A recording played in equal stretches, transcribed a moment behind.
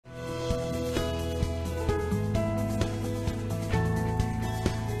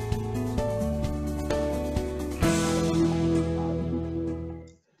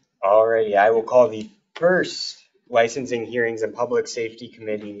Alrighty, I will call the first Licensing Hearings and Public Safety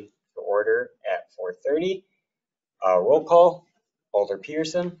Committee to order at 4:30. Roll call, Alder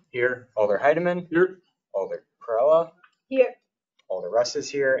Peterson. Here. Alder Heidemann. Here. Alder Perella. Here. Alder Russ is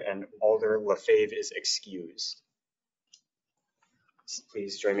here, and Alder LaFave is excused.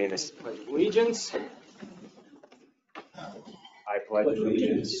 Please join me in this pledge of allegiance. I pledge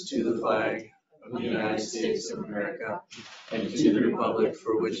allegiance to the flag of the United States of America and to the republic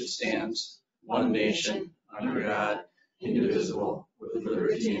for which it stands, one nation, under God, indivisible, with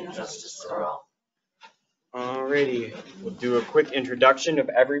liberty and justice for all. Alrighty, we'll do a quick introduction of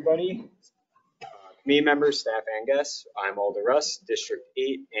everybody. Committee members, staff, and guests. I'm Alder Russ, District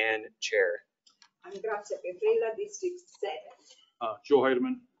 8 and Chair. I'm Grazia Petrella, District 7. Joe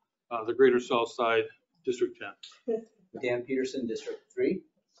Heidemann, the Greater South Side, District 10. Dan Peterson, District 3.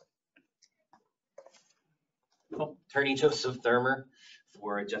 Attorney Joseph Thurmer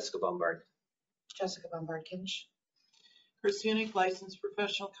for Jessica Bombard. Jessica Bombard-Kinch. Christina, licensed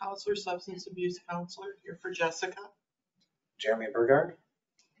professional counselor, substance abuse counselor, here for Jessica. Jeremy Burgard.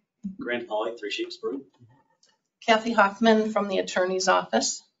 Grant Polly, Three Sheeps Brew. Kathy Hoffman from the Attorney's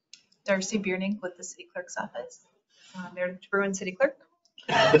Office. Darcy Bierning with the City Clerk's Office. Meredith Bruin, City Clerk.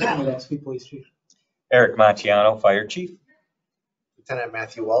 Police Chief. Eric Mattiano, Fire Chief. Lieutenant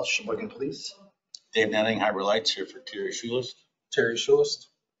Matthew Walsh, Sheboygan Police. Dave Netting, Harbor Lights, here for Terry Schulist. Terry Schulist,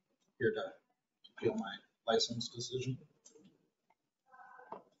 here to appeal my license decision.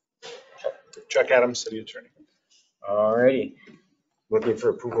 Chuck Adams, City Attorney. Alrighty, looking for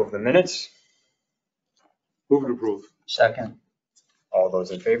approval of the minutes. Move to approve. Second. All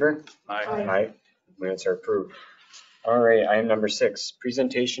those in favor? Aye. Aye. Minutes are approved. All right, item number 6,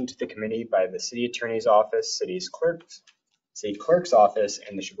 presentation to the committee by the City Attorney's Office, City Clerk's Office,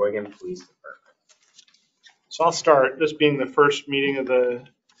 and the Sheboygan Police Department. So I'll start, this being the first meeting of the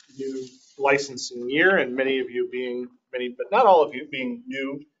new licensing year, and many, but not all of you, being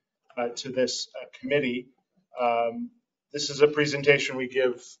new to this committee. This is a presentation we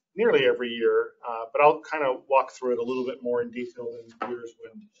give nearly every year, but I'll kind of walk through it a little bit more in detail than years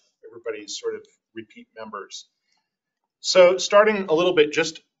when everybody's sort of repeat members. So starting a little bit,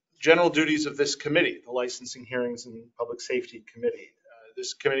 just general duties of this committee, the Licensing Hearings and Public Safety Committee.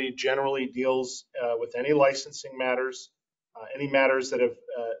 This committee generally deals with any licensing matters, any matters that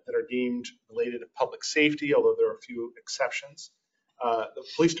are deemed related to public safety, although there are a few exceptions. The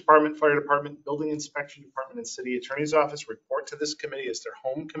Police Department, Fire Department, Building Inspection Department, and City Attorney's Office report to this committee as their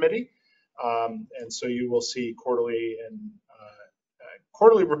home committee. And so you will see quarterly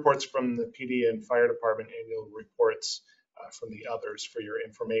reports from the PD and Fire Department, annual reports from the others for your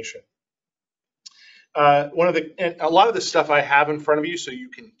information. A lot of the stuff I have in front of you, so you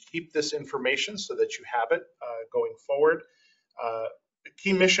can keep this information so that you have it going forward. The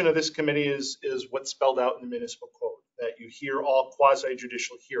key mission of this committee is what's spelled out in the municipal code, that you hear all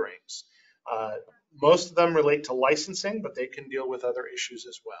quasi-judicial hearings. Most of them relate to licensing, but they can deal with other issues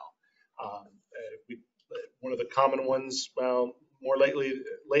as well. One of the common ones, well, more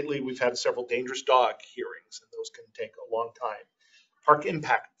lately we've had several dangerous dog hearings, and those can take a long time. Park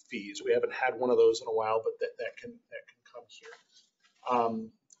impact fees, we haven't had one of those in a while, but that can come here.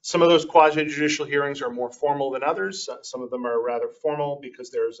 Some of those quasi-judicial hearings are more formal than others. Some of them are rather formal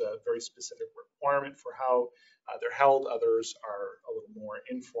because there's a very specific requirement for how they're held. Others are a little more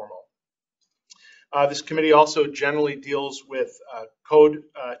informal. This committee also generally deals with code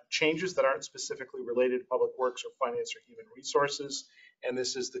changes that aren't specifically related to public works or finance or human resources. And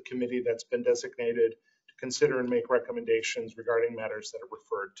this is the committee that's been designated to consider and make recommendations regarding matters that are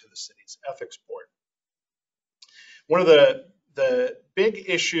referred to the city's ethics board. One of the big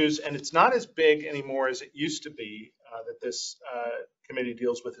issues, and it's not as big anymore as it used to be, that this committee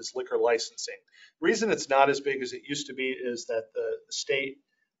deals with is liquor licensing. The reason it's not as big as it used to be is that the state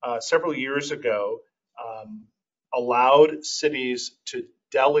several years ago allowed cities to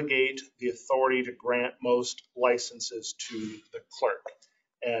delegate the authority to grant most licenses to the clerk.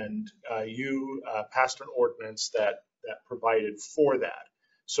 And you passed an ordinance that provided for that.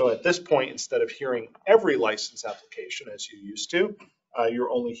 So at this point, instead of hearing every license application as you used to, you're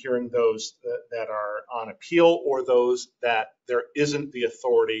only hearing those that are on appeal or those that there isn't the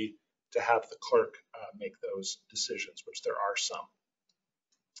authority to have the clerk make those decisions, which there are some.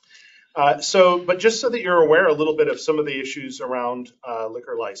 But just so that you're aware a little bit of some of the issues around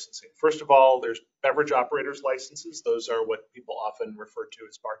liquor licensing. First of all, there's beverage operators licenses. Those are what people often refer to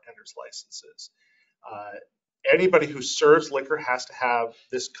as bartenders licenses. Anybody who serves liquor has to have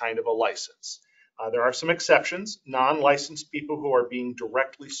this kind of a license. There are some exceptions. Non-licensed people who are being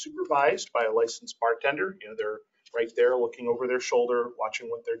directly supervised by a licensed bartender, they're right there looking over their shoulder, watching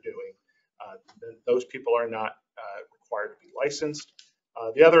what they're doing. those people are not required to be licensed.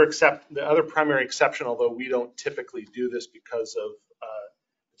 The other primary exception, although we don't typically do this because of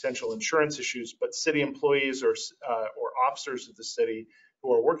potential insurance issues, but city employees or officers of the city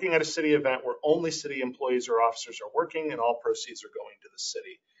who are working at a city event where only city employees or officers are working and all proceeds are going to the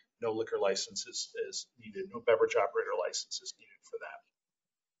city. No liquor license is needed, no beverage operator license is needed for that.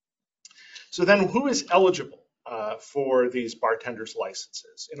 So then who is eligible for these bartenders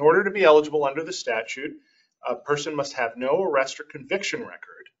licenses? In order to be eligible under the statute, a person must have no arrest or conviction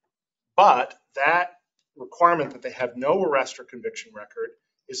record, but that requirement that they have no arrest or conviction record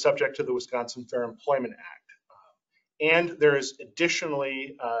is subject to the Wisconsin Fair Employment Act. And there is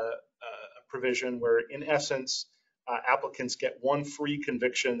additionally a provision where, in essence, applicants get one free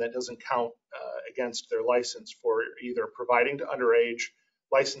conviction that doesn't count against their license for either providing to underage,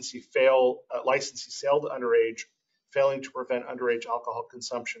 licensee sale to underage, failing to prevent underage alcohol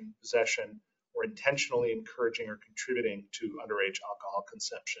consumption, possession, or intentionally encouraging or contributing to underage alcohol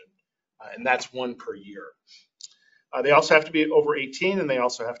consumption. And that's one per year. They also have to be over 18, and they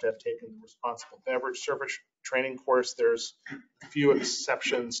also have to have taken the responsible beverage service training course. There's a few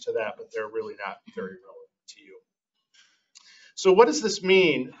exceptions to that, but they're really not very relevant to you. So what does this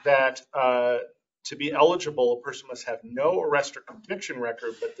mean that to be eligible, a person must have no arrest or conviction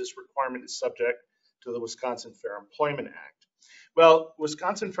record, but this requirement is subject to the Wisconsin Fair Employment Act? Well,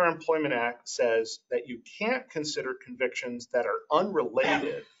 Wisconsin Fair Employment Act says that you can't consider convictions that are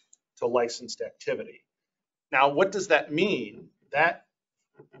unrelated to licensed activity. Now, what does that mean? That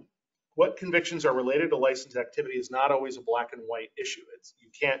what convictions are related to licensed activity is not always a black and white issue. You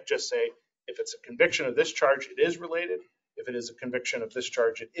can't just say, if it's a conviction of this charge, it is related. If it is a conviction of this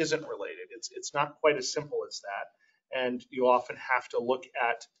charge, it isn't related. It's not quite as simple as that. And you often have to look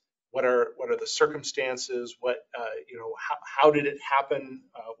at what are the circumstances, how did it happen,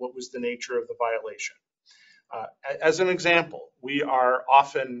 what was the nature of the violation. As an example, we are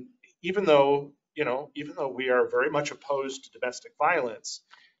often, even though we are very much opposed to domestic violence,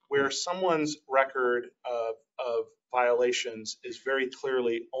 where someone's record of violations is very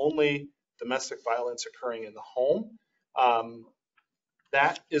clearly only domestic violence occurring in the home,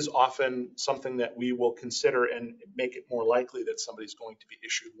 that is often something that we will consider and make it more likely that somebody's going to be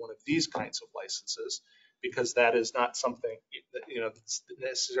issued one of these kinds of licenses, because that is not something that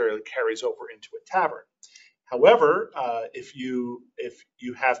necessarily carries over into a tavern. However, if you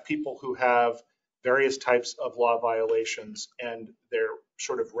have people who have various types of law violations and they're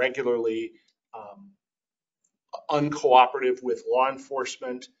sort of regularly uncooperative with law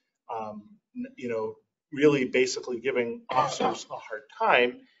enforcement, really basically giving officers a hard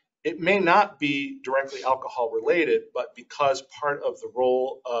time, it may not be directly alcohol related, but because part of the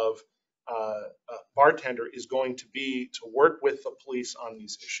role of a bartender is going to be to work with the police on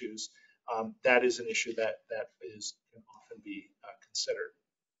these issues, that is an issue that can often be considered.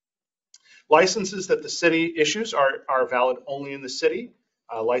 Licenses that the city issues are valid only in the city.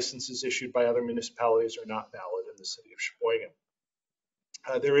 Licenses issued by other municipalities are not valid in the city of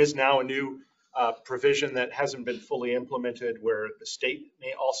Sheboygan. There is now a new provision that hasn't been fully implemented where the state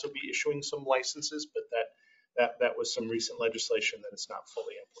may also be issuing some licenses, but that was some recent legislation that is not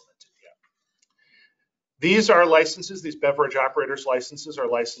fully implemented yet. These are licenses, these beverage operators licenses are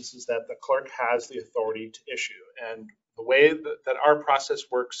licenses that the clerk has the authority to issue. And the way that our process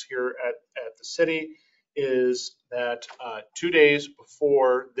works here at the city is that 2 days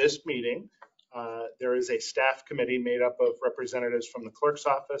before this meeting, there is a staff committee made up of representatives from the clerk's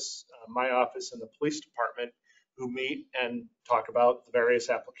office, my office, and the police department who meet and talk about the various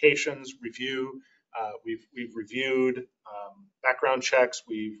applications, review. We've reviewed background checks,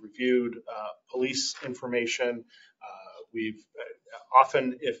 we've reviewed police information. We've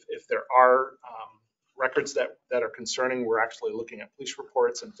often, if there are records that are concerning, we're actually looking at police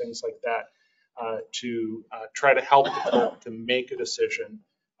reports and things like that to try to help the clerk to make a decision.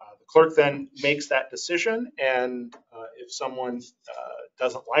 The clerk then makes that decision, and if someone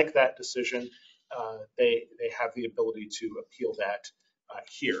doesn't like that decision, they have the ability to appeal that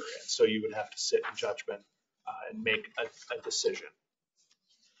here. And so you would have to sit in judgment and make a decision.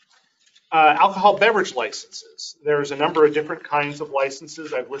 Alcohol beverage licenses. There's a number of different kinds of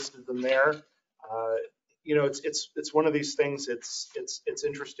licenses. I've listed them there. It's one of these things. It's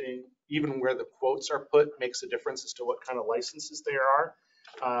interesting. Even where the quotes are put makes a difference as to what kind of licenses there are.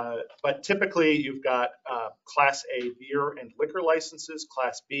 But typically, you've got Class A beer and liquor licenses,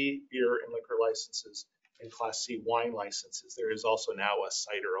 Class B beer and liquor licenses, and Class C wine licenses. There is also now a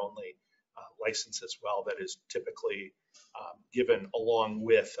cider-only license as well that is typically given along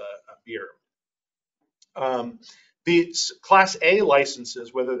with a beer. The Class A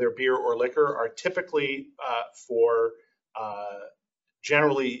licenses, whether they're beer or liquor, are typically for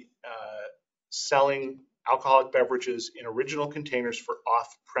generally selling alcoholic beverages in original containers for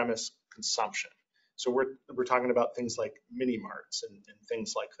off-premise consumption. So we're talking about things like mini marts and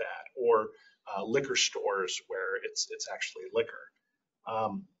things like that, or liquor stores where it's actually liquor.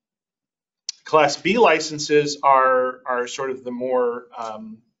 Class B licenses are sort of the more,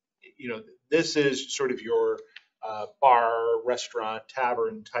 this is sort of your bar, restaurant,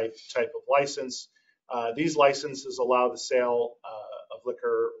 tavern type of license. These licenses allow the sale of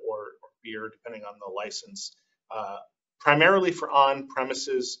liquor or beer, depending on the license, primarily for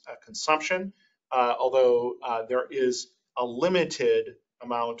on-premises consumption, although there is a limited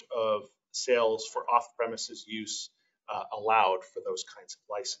amount of sales for off-premises use allowed for those kinds of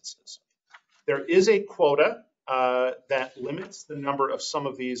licenses. There is a quota that limits the number of some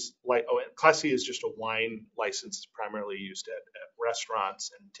of these, Class C is just a wine license. It's primarily used at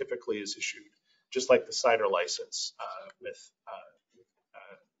restaurants and typically is issued just like the cider license with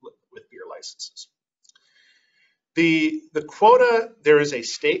beer licenses. The quota, there is a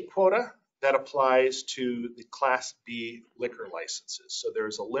state quota that applies to the Class B liquor licenses. So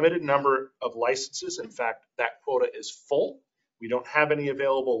there's a limited number of licenses. In fact, that quota is full. We don't have any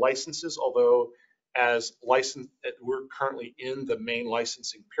available licenses, although we're currently in the main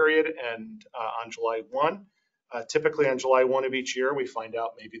licensing period, and on July 1, typically on July 1 of each year, we find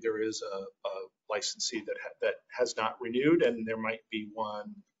out maybe there is a licensee that has not renewed, and there might be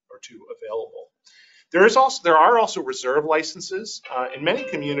one or two available. There are also reserve licenses. In many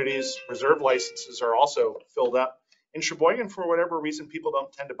communities, reserve licenses are also filled up. In Sheboygan, for whatever reason, people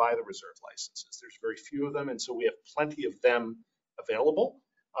don't tend to buy the reserve licenses. There's very few of them, and so we have plenty of them available.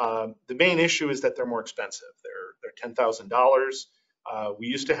 The main issue is that they're more expensive. They're $10,000. We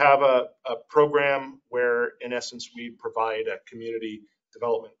used to have a program where, in essence, we provide a community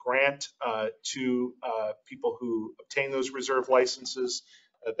development grant to people who obtain those reserve licenses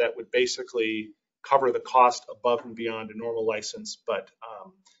that would basically cover the cost above and beyond a normal license, but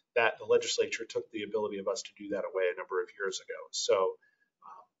that the legislature took the ability of us to do that away a number of years ago. So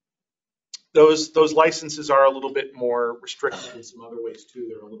those licenses are a little bit more restricted in some other ways too.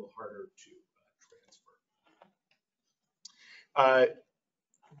 They're a little harder to transfer.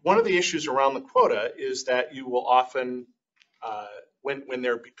 One of the issues around the quota is that you will often, when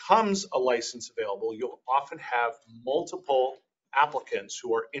there becomes a license available, you'll often have multiple applicants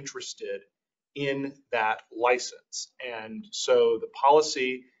who are interested in that license. And so the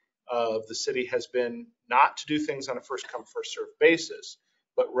policy of the city has been not to do things on a first come, first served basis,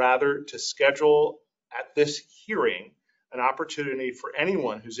 but rather to schedule at this hearing an opportunity for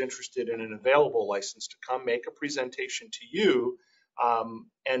anyone who's interested in an available license to come make a presentation to you.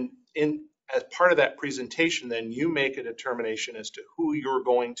 And as part of that presentation, then you make a determination as to who you're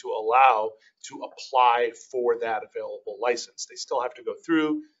going to allow to apply for that available license. They still have to go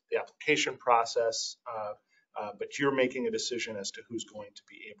through the application process, but you're making a decision as to who's going to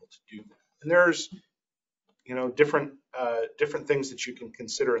be able to do that. And there's, different things that you can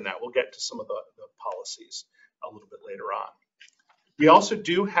consider in that. We'll get to some of the policies a little bit later on. We also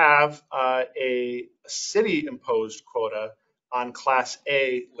do have a city-imposed quota on Class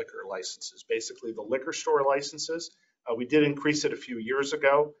A liquor licenses, basically the liquor store licenses. We did increase it a few years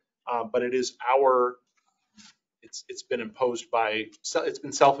ago, but it is it's been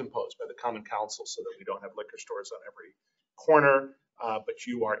self-imposed by the Common Council so that we don't have liquor stores on every corner, but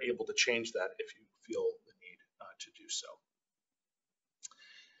you are able to change that if you feel the need to do so.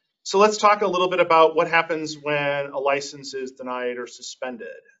 So let's talk a little bit about what happens when a license is denied or suspended.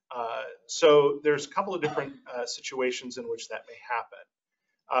 So there's a couple of different situations in which that may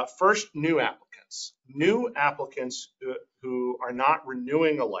happen. First, new applicants. New applicants who are not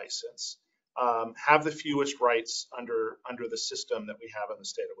renewing a license have the fewest rights under the system that we have in the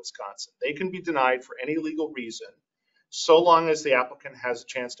state of Wisconsin. They can be denied for any legal reason, so long as the applicant has a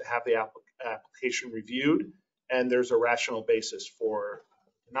chance to have the application reviewed and there's a rational basis for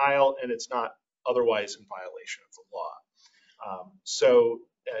denial and it's not otherwise in violation of the law.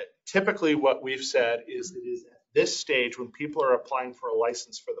 Typically what we've said is it is at this stage when people are applying for a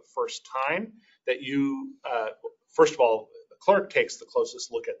license for the first time that you, first of all, the clerk takes the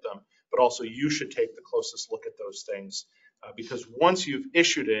closest look at them, but also you should take the closest look at those things because once you've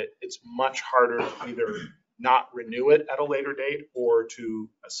issued it, it's much harder to either not renew it at a later date or to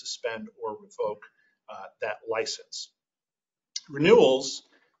suspend or revoke that license. Renewals,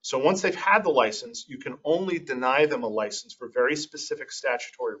 so once they've had the license, you can only deny them a license for very specific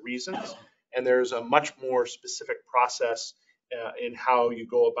statutory reasons, and there's a much more specific process in how you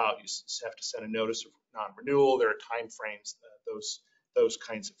go about. You have to send a notice of non-renewal. There are timeframes, those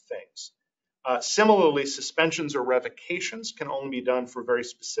kinds of things. Similarly, suspensions or revocations can only be done for very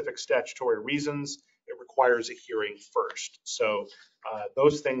specific statutory reasons. It requires a hearing first. So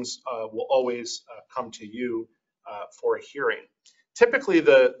those things will always come to you for a hearing. Typically,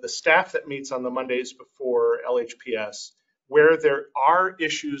 the staff that meets on the Mondays before LHPS, where there are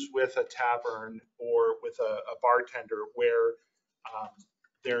issues with a tavern or with a bartender where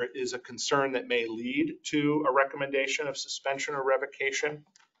there is a concern that may lead to a recommendation of suspension or revocation,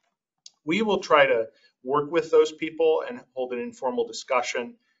 we will try to work with those people and hold an informal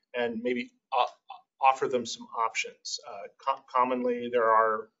discussion and maybe offer them some options. Commonly,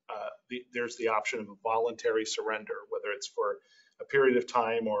 there's the option of a voluntary surrender, whether it's for a period of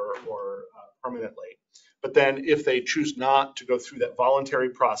time or permanently. But then if they choose not to go through that voluntary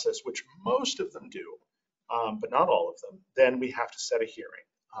process, which most of them do, but not all of them, then we have to set a hearing.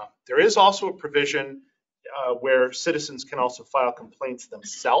 There is also a provision where citizens can also file complaints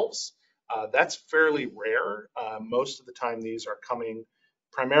themselves. That's fairly rare. Most of the time these are coming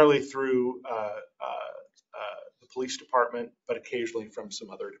primarily through the police department, but occasionally from some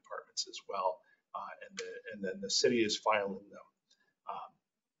other departments as well. And then the city is filing them.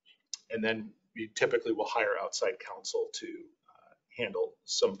 And then we typically will hire outside counsel to handle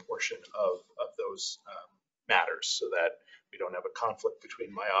some portion of those matters so that we don't have a conflict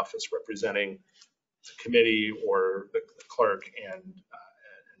between my office representing the committee or the clerk and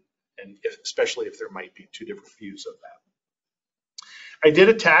especially if there might be two different views of that. I did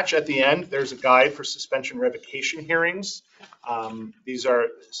attach at the end, there's a guide for suspension revocation hearings.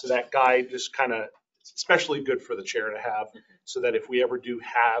 So that guide just kind of, it's especially good for the chair to have so that if we ever do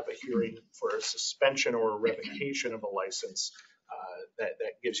have a hearing for a suspension or a revocation of a license, that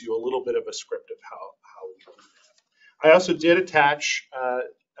gives you a little bit of a script of how we do that. I also did attach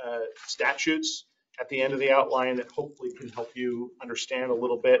statutes at the end of the outline that hopefully can help you understand a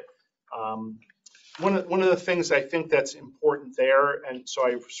little bit. One of the things I think that's important there, and so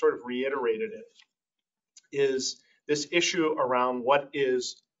I sort of reiterated it, is this issue around what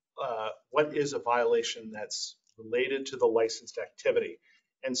is a violation that's related to the licensed activity.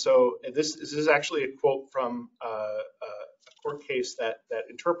 And so this is actually a quote from a court case that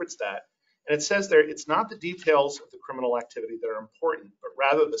interprets that. And it says there, it's not the details of the criminal activity that are important, but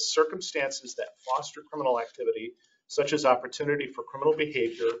rather the circumstances that foster criminal activity, such as opportunity for criminal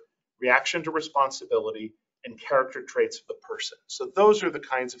behavior, reaction to responsibility, and character traits of the person. So those are the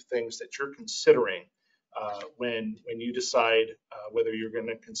kinds of things that you're considering when you decide whether you're going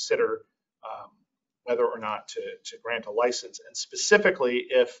to consider whether or not to grant a license. And specifically,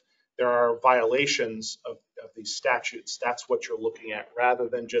 if there are violations of these statutes, that's what you're looking at rather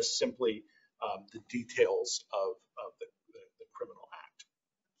than just simply the details of the criminal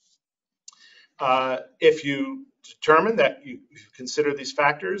act. If you determine that you consider these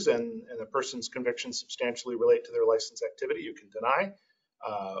factors and the person's convictions substantially relate to their license activity, you can deny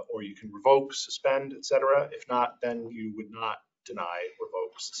or you can revoke, suspend, etc. If not, then you would not deny,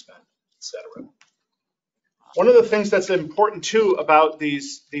 revoke, suspend, etc. One of the things that's important too about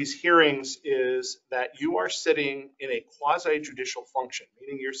these hearings is that you are sitting in a quasi-judicial function,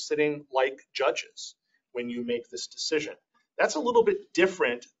 meaning you're sitting like judges when you make this decision. That's a little bit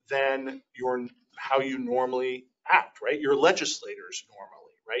different than how you normally act, right? You're legislators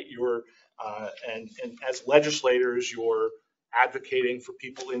normally, right? And as legislators, you're advocating for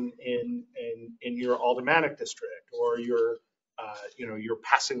people in your aldermanic district, or you're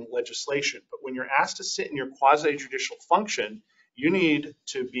passing legislation. But when you're asked to sit in your quasi-judicial function, you need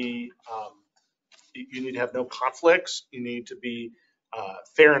to have no conflicts. You need to be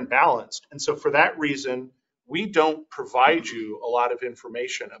fair and balanced. And so for that reason, we don't provide you a lot of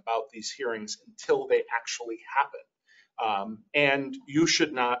information about these hearings until they actually happen. And you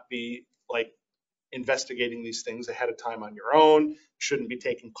should not be investigating these things ahead of time on your own. Shouldn't be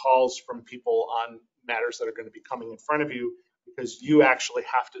taking calls from people on matters that are going to be coming in front of you, because you actually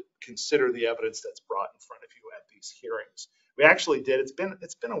have to consider the evidence that's brought in front of you at these hearings. We actually did,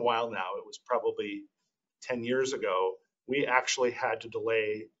 it's been a while now, it was probably 10 years ago, we actually had to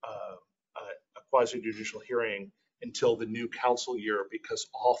delay a quasi-judicial hearing until the new council year because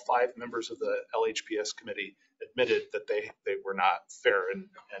all 5 members of the LHPS committee admitted that they were not fair and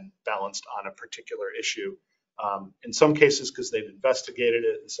balanced on a particular issue. In some cases because they'd investigated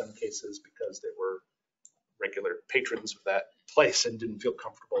it, in some cases because they were regular patrons of that place and didn't feel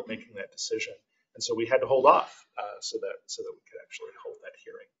comfortable making that decision. And so we had to hold off so that we could actually hold that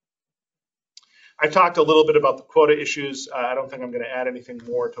hearing. I talked a little bit about the quota issues. I don't think I'm going to add anything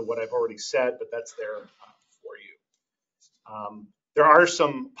more to what I've already said, but that's there for you. There are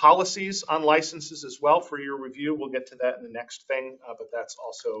some policies on licenses as well for your review. We'll get to that in the next thing, but that's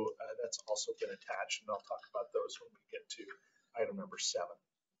also been attached, and I'll talk about those when we get to item number 7.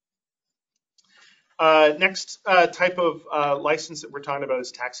 Next type of license that we're talking about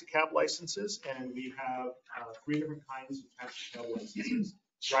is taxi cab licenses, and we have 3 different kinds of taxi cab licenses: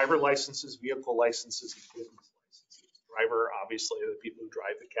 driver licenses, vehicle licenses, and business licenses. Driver, obviously, are the people who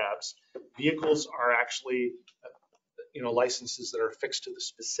drive the cabs. Vehicles are actually licenses that are affixed to the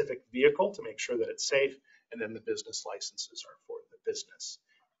specific vehicle to make sure that it's safe, and then the business licenses are for the business.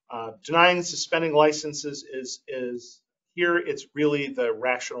 Denying and suspending licenses is here, it's really the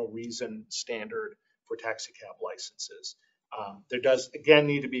rational reason standard for taxi cab licenses. There does, again,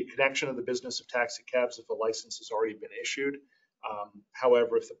 need to be a connection of the business of taxi cabs if a license has already been issued.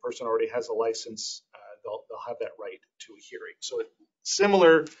 However, if the person already has a license, they'll have that right to a hearing. So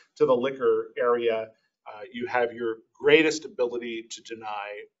similar to the liquor area, you have your greatest ability to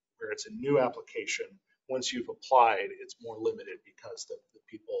deny where it's a new application. Once you've applied, it's more limited because the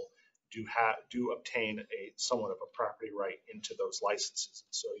people do obtain a somewhat of a property right into those licenses.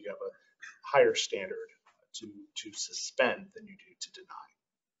 So you have a higher standard to suspend than you do to deny.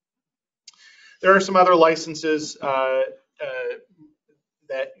 There are some other licenses that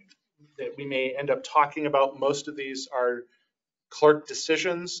we may end up talking about. Most of these are clerk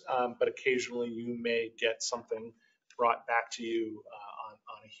decisions, but occasionally you may get something brought back to you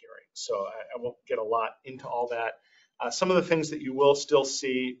on a hearing. So I won't get a lot into all that. Some of the things that you will still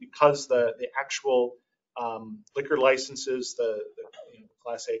see, because the actual liquor licenses, the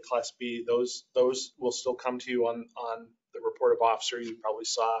Class A, Class B, those will still come to you on the report of officer. You probably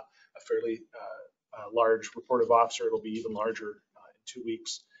saw a fairly large report of officer. It'll be even larger in 2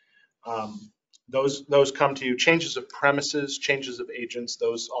 weeks. Those come to you. Changes of premises, changes of agents,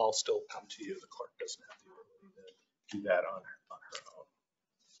 those all still come to you. The clerk doesn't have the ability to do that on her own.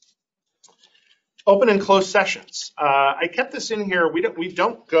 Open and closed sessions. I kept this in here. We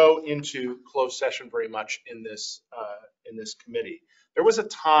don't go into closed session very much in this committee. There was a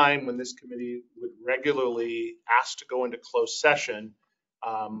time when this committee would regularly ask to go into closed session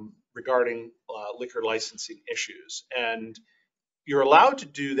regarding liquor licensing issues, and you're allowed to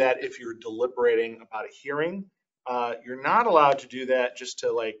do that if you're deliberating about a hearing. You're not allowed to do that just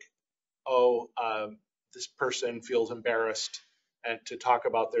to this person feels embarrassed and to talk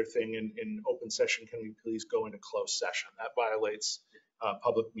about their thing in open session. Can we please go into closed session? That violates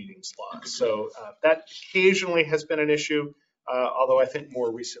public meetings law. So that occasionally has been an issue, although I think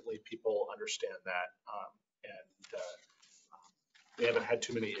more recently people understand that, and we haven't had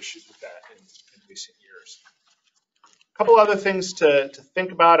too many issues with that in recent years. A couple other things to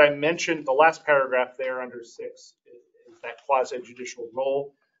think about. I mentioned the last paragraph there under 6 is that quasi-judicial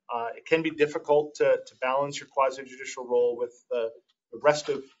role. It can be difficult to balance your quasi-judicial role with the rest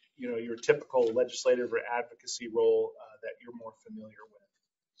of your typical legislative or advocacy role that you're more familiar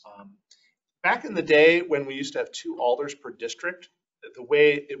with. Back in the day when we used to have 2 alders per district, the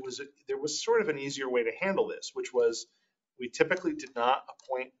way there was sort of an easier way to handle this, which was we typically did not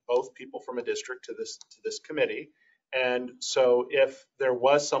appoint both people from a district to this committee. And so if there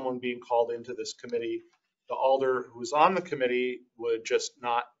was someone being called into this committee, the alder who was on the committee would just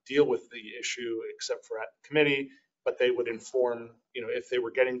not deal with the issue except for at the committee, but they would inform, if they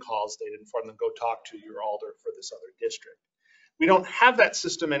were getting calls, they'd inform them, go talk to your alder for this other district. We don't have that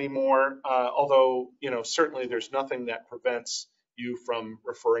system anymore, although, certainly there's nothing that prevents you from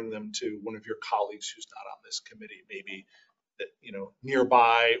referring them to one of your colleagues who's not on this committee, maybe that,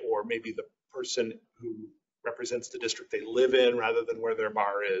 nearby, or maybe the person who represents the district they live in rather than where their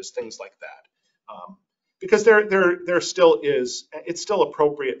bar is, things like that. Because there still is, it's still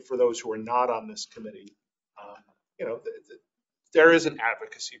appropriate for those who are not on this committee. There is an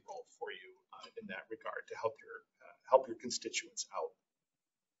advocacy role for you in that regard to help your constituents out.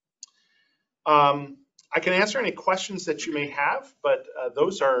 I can answer any questions that you may have, but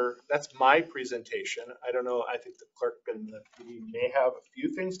that's my presentation. I don't know, I think the clerk and the PD may have a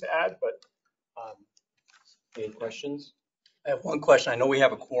few things to add, but any questions? I have one question. I know we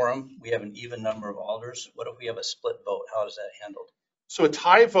have a quorum. We have an even number of alders. What if we have a split vote? How is that handled? So a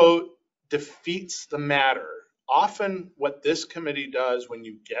tie vote defeats the matter. Often what this committee does when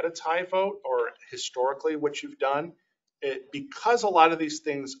you get a tie vote, or historically what you've done, because a lot of these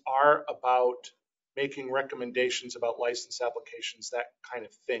things are about making recommendations about license applications, that kind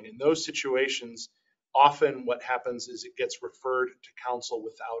of thing. In those situations, often what happens is it gets referred to council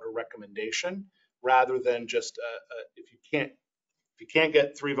without a recommendation, rather than just if you can't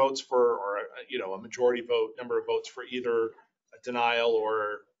get 3 votes for, or a majority vote, number of votes for either a denial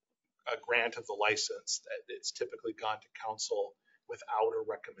or a grant of the license, that it's typically gone to council without a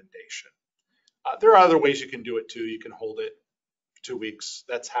recommendation. There are other ways you can do it too. You can hold it 2 weeks.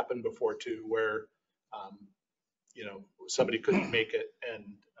 That's happened before too, where somebody couldn't make it and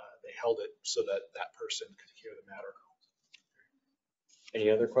they held it so that that person could hear the matter. Any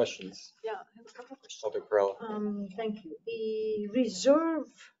other questions? Yeah, I have a couple of questions. Alder Perrella. Thank you. The reserve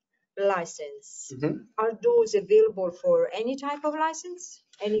license, Mhm. are those available for any type of license?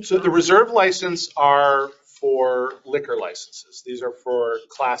 Any So the class? reserve license are for liquor licenses. These are for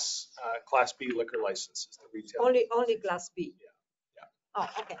class B liquor licenses, the retail. Only class B? Yeah. Oh,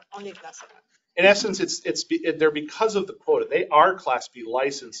 okay, only class B. In essence, they're because of the quota. They are class B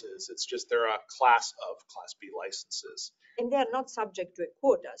licenses. It's just they're a class of class B licenses. And they are not subject to a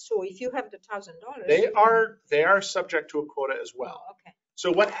quota. So if you have the $1,000. They are subject to a quota as well. Oh, okay.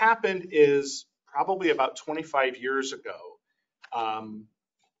 So what happened is probably about 25 years ago,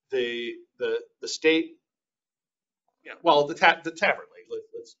 the state, the Tavern League.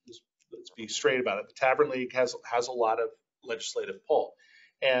 Let's be straight about it. The Tavern League has a lot of legislative pull,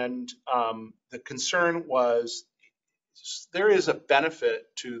 and the concern was there is a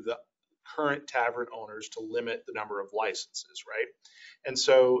benefit to the current tavern owners to limit the number of licenses, right? And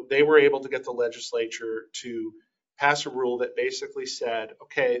so they were able to get the legislature to pass a rule that basically said,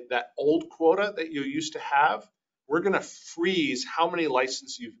 okay, that old quota that you used to have, we're going to freeze how many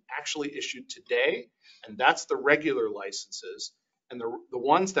licenses you've actually issued today, and that's the regular licenses. And the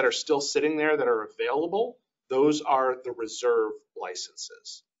ones that are still sitting there that are available, those are the reserve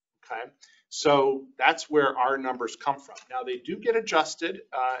licenses, okay? So that's where our numbers come from. Now they do get adjusted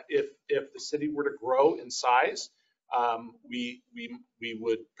if the city were to grow in size. We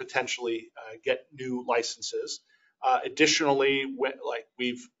would potentially get new licenses. Additionally,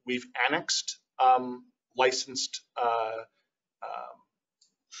 we've annexed licensed.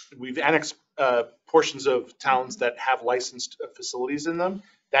 We've annexed portions of towns that have licensed facilities in them.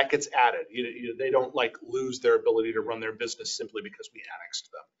 That gets added. They don't lose their ability to run their business simply because we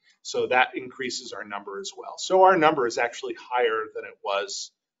annexed them. So that increases our number as well. So our number is actually higher than it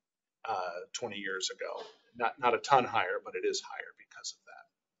was 20 years ago. Not a ton higher, but it is higher because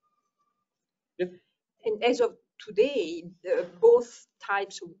of that. And as of today, both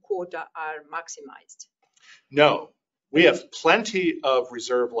types of quota are maximized. No, we have plenty of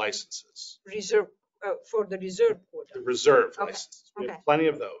reserve licenses. Reserve for the reserve quota. The reserve Okay. licenses. We have Okay. plenty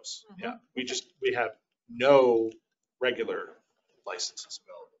of those. Mhm. Yeah, we have no regular licenses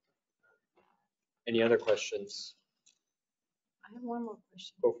available. Any other questions? I have one more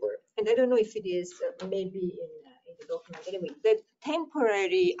question. Go for it. And I don't know if it is maybe in the document. Anyway, the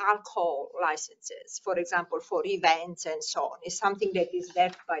temporary alcohol licenses, for example, for events and so on, is something that is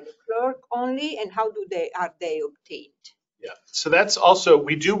left by the clerk only, and how are they obtained? Yeah, so that's also,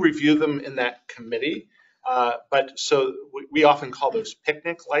 we do review them in that committee, but so we often call those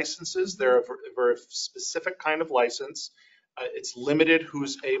picnic licenses. They're a very specific kind of license. It's limited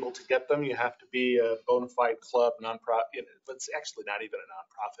who's able to get them. You have to be a bona fide club, nonprofit, but it's actually not even a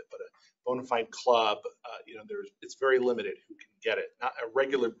nonprofit, but a bona fide club. It's very limited who can get it. Not a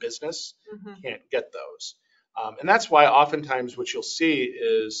regular business can't get those. And that's why oftentimes what you'll see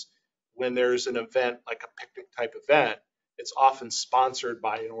is when there's an event, like a picnic type event, it's often sponsored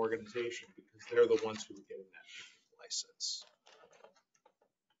by an organization because they're the ones who are getting that license.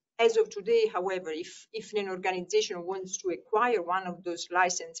 As of today, however, if an organization wants to acquire one of those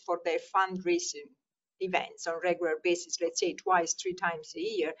licenses for their fundraising events on a regular basis, let's say twice, 3 times a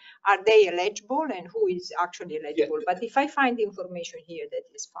year, are they eligible, and who is actually eligible? Yeah. But if I find the information here, that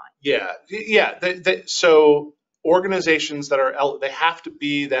is fine. Yeah. So organizations that they have to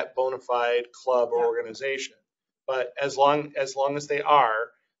be that bona fide club or organization. But as long as they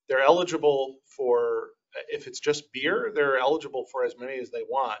are, they're eligible for, if it's just beer, they're eligible for as many as they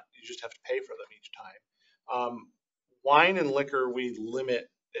want. You just have to pay for them each time. Wine and liquor, we limit,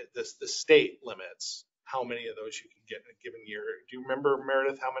 the state limits how many of those you can get in a given year. Do you remember,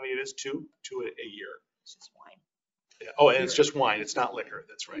 Meredith, how many it is? Two a year. It's just wine. Yeah. Oh, and it's just wine. It's not liquor.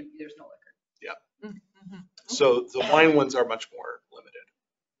 That's right. There's no liquor. Yeah. Mm-hmm. So the wine ones are much more limited.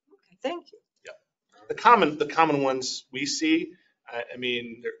 Okay, thank you. Yeah. The common ones we see, I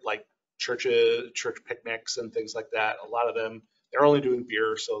mean, they're like church picnics and things like that. A lot of them, they're only doing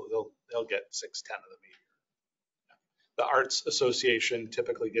beer, so they'll get 6, 10 of them a year. The Arts Association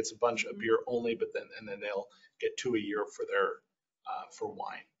typically gets a bunch of beer only, but then they'll get 2 a year for their for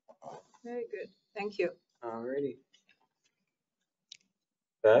wine. Very good. Thank you. Alrighty.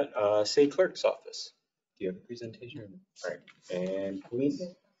 That City Clerk's office. Do you have a presentation? All right. And police?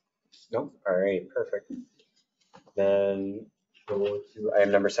 Nope. All right. Perfect. Then Go to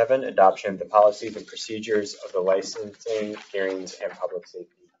item number 7, adoption of the policies and procedures of the licensing, hearings, and public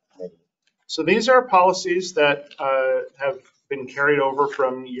safety committee. So these are policies that have been carried over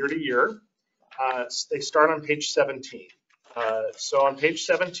from year to year. They start on page 17. So on page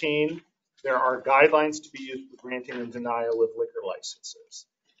 17, there are guidelines to be used for granting and denial of liquor licenses.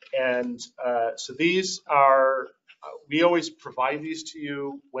 And so these are, we always provide these to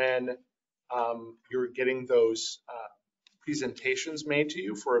you when you're getting those presentations made to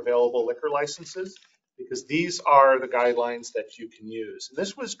you for available liquor licenses, because these are the guidelines that you can use. And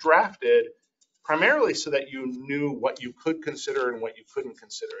this was drafted primarily so that you knew what you could consider and what you couldn't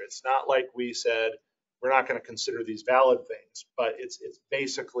consider. It's not like we said, we're not going to consider these valid things, but it's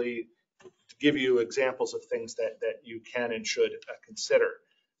basically to give you examples of things that you can and should consider.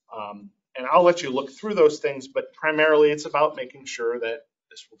 And I'll let you look through those things, but primarily it's about making sure that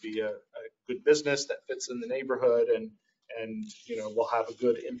this will be a good business that fits in the neighborhood and you know, will have a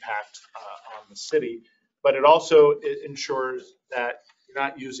good impact on the city. But it also ensures that you're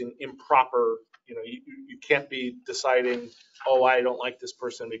not using improper, you know, you can't be deciding, oh, I don't like this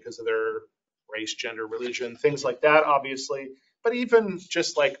person because of their race, gender, religion, things like that, obviously. But even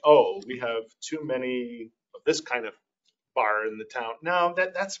just like, oh, we have too many of this kind of bar in the town. No,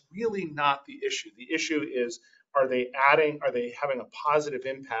 that's really not the issue. The issue is, are they having a positive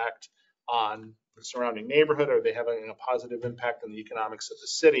impact on the surrounding neighborhood? Are they having a positive impact on the economics of the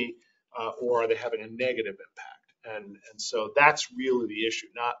city? Or are they having a negative impact? And so that's really the issue,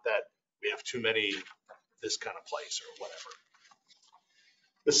 not that we have too many this kind of place or whatever.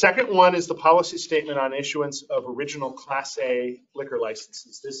 The second one is the policy statement on issuance of original Class A liquor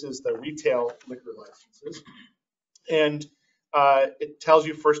licenses. This is the retail liquor licenses. And it tells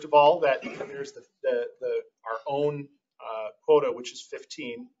you, first of all, that there's our own quota, which is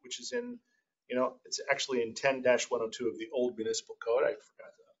 15, which is in, you know, it's actually in 10-102 of the old municipal code. I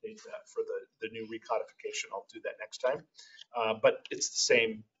forgot to update that for the new recodification. I'll do that next time. But it's the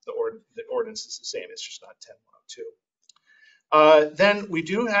same. The ordinance is the same. It's just not 10-102. Then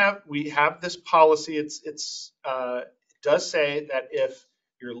we have this policy. It does say that if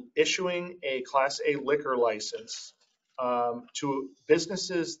you're issuing a Class A liquor license to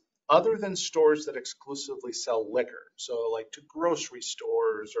businesses other than stores that exclusively sell liquor, so like to grocery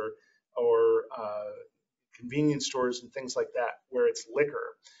stores or convenience stores and things like that, where it's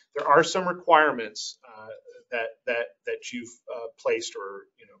liquor, there are some requirements that you've placed, or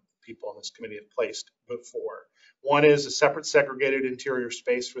you know, people on this committee have placed before. One is a separate segregated interior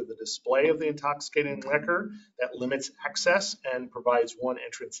space for the display of the intoxicating liquor that limits access and provides one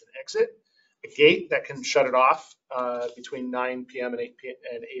entrance and exit. A gate that can shut it off between 9 p.m. and 8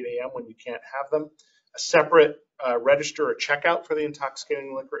 a.m. when you can't have them. A separate register or checkout for the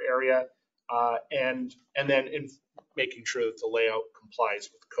intoxicating liquor area, and then in making sure that the layout complies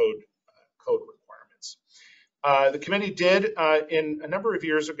with code requirements. The committee did, in a number of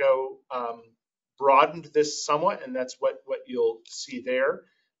years ago, broadened this somewhat, and that's what you'll see there.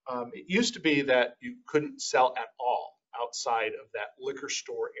 It used to be that you couldn't sell at all outside of that liquor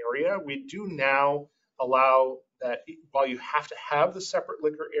store area. We do now allow that while you have to have the separate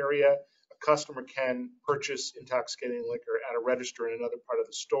liquor area, a customer can purchase intoxicating liquor at a register in another part of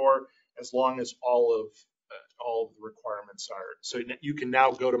the store, as long as all of the requirements are. So you can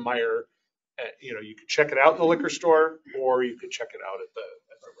now go to Meijer, you know, you could check it out in the liquor store, or you could check it out at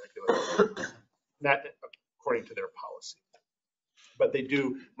the regular, not according to their policy. But they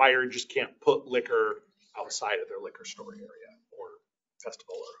do, Meijer just can't put liquor outside of their liquor store area or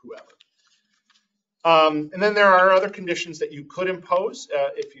festival or whoever. And then there are other conditions that you could impose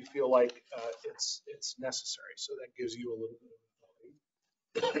if you feel like it's necessary. So that gives you a little bit of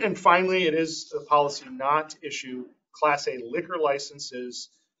authority. And finally, it is the policy not to issue Class A liquor licenses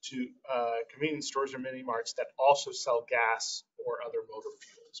to convenience stores or mini marts that also sell gas or other motor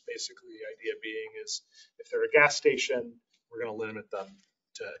fuels. Basically, the idea being is if they're a gas station, we're going to limit them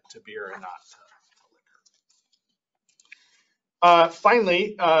to beer and not to liquor.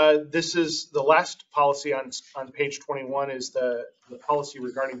 Finally, this is the last policy on page 21 is the policy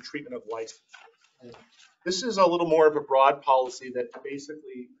regarding treatment of license. This is a little more of a broad policy that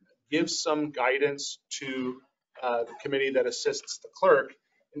basically gives some guidance to the committee that assists the clerk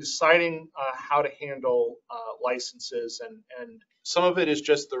in deciding how to handle licenses. And some of it is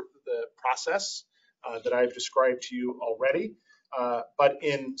just the process that I've described to you already. But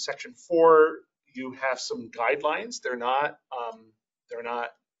in section 4, you have some guidelines. They're not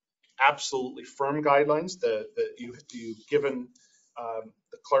absolutely firm guidelines. You've given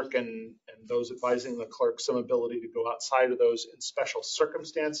the clerk and those advising the clerk some ability to go outside of those in special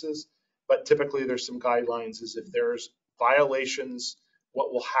circumstances. But typically there's some guidelines as if there's violations,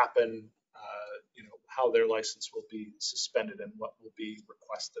 what will happen, how their license will be suspended and what will be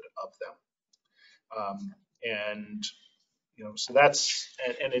requested of them. So that's,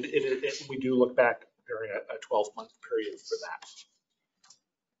 and we do look back during a 12-month period for that.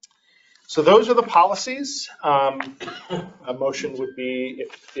 So those are the policies. A motion would be,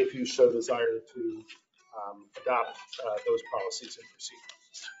 if you so desire, to adopt those policies and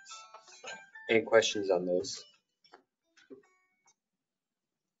procedures. Any questions on those?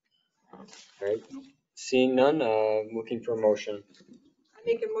 All right. Seeing none, looking for a motion. I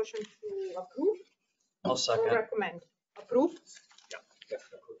make a motion to approve I'll or second. recommend. Approve? Yeah,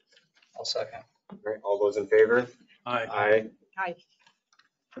 definitely. I'll second. All right, all those in favor? Aye. Aye. Aye.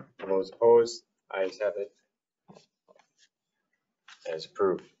 All those opposed? Ayes have it. As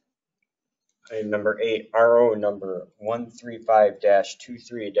approved. Item number 8, RO number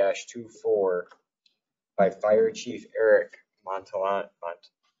 135-23-24 by Fire Chief Eric Montellano. I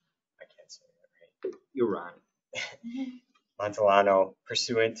can't say that right. You're on. Montellano,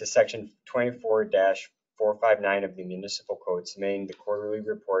 pursuant to section 24-459 of the Municipal Code, submitting the quarterly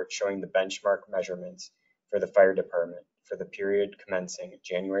report showing the benchmark measurements for the fire department for the period commencing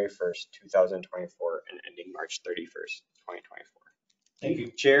January 1st, 2024 and ending March 31st, 2024. Thank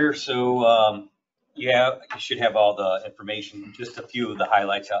you, Chair. So you should have all the information. Just a few of the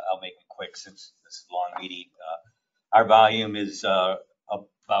highlights. I'll make it quick since this is a long meeting. Our volume is about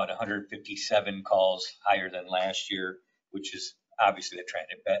 157 calls higher than last year, which is obviously the trend.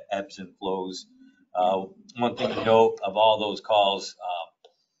 It ebbs and flows. One thing to note of all those calls,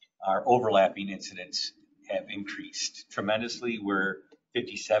 our overlapping incidents have increased tremendously. We're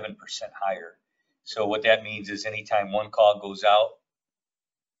 57% higher. So what that means is anytime one call goes out,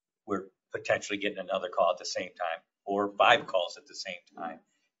 we're potentially getting another call at the same time, or 5 calls at the same time.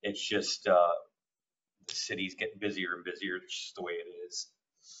 It's just the city's getting busier and busier. It's just the way it is.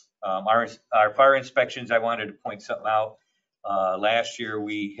 Our fire inspections, I wanted to point something out. Last year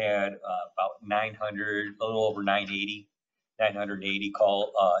we had about 900, a little over 980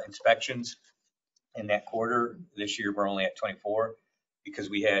 call inspections in that quarter. This year we're only at 24 because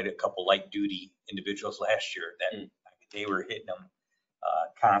we had a couple light duty individuals last year that they were hitting them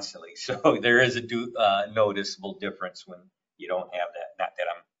constantly. So there is a noticeable difference when you don't have that. Not that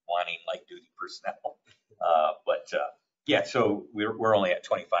I'm wanting light duty personnel, but yeah, so we're only at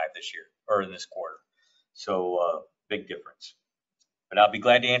 25 this year or in this quarter. So big difference. But I'll be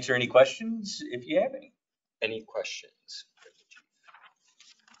glad to answer any questions if you have any. Any questions?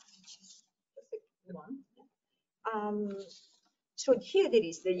 So here there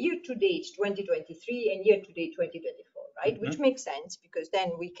is the year-to-date 2023 and year-to-date 2024, right? Which makes sense because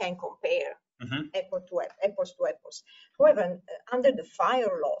then we can compare apples to apples. However, under the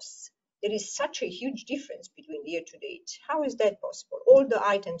fire loss, there is such a huge difference between year-to-date. How is that possible? All the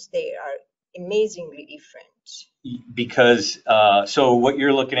items there are amazingly different. Because so what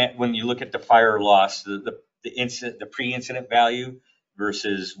you're looking at when you look at the fire loss, the pre-incident value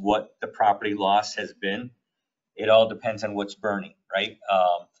versus what the property loss has been, it all depends on what's burning, right?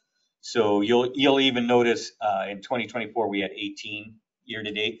 So you'll even notice in 2024 we had 18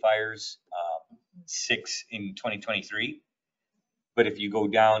 year-to-date fires, 6 in 2023. But if you go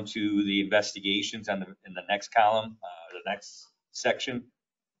down to the investigations in the next column, the next section,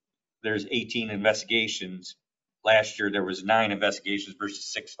 there's 18 investigations. Last year there was 9 investigations versus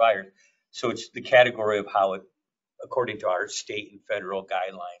 6 fires. So it's the category of how it, according to our state and federal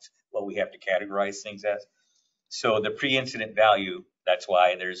guidelines, what we have to categorize things as. So the pre-incident value, that's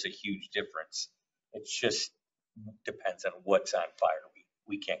why there's a huge difference. It just depends on what's on fire.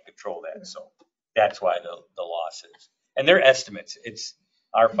 We can't control that. So that's why the loss is. And they're estimates. It's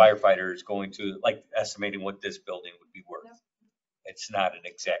our firefighters going to like estimating what this building would be worth. It's not an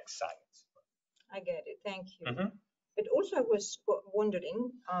exact science. I get it. Thank you. But also I was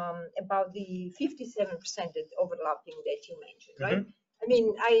wondering about the 57% overlapping that you mentioned, right? I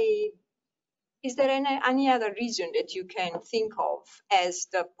mean, is there any other reason that you can think of as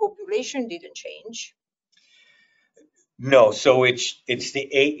the population didn't change? No, so it's the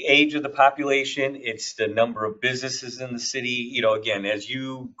age of the population, it's the number of businesses in the city. You know, again, as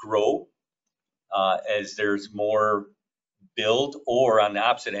you grow, as there's more build, or on the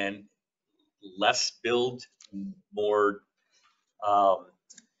opposite end, less build, more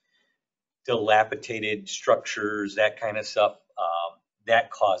dilapidated structures, that kind of stuff,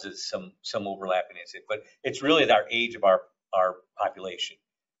 that causes some overlapping incident. But it's really our age of our population.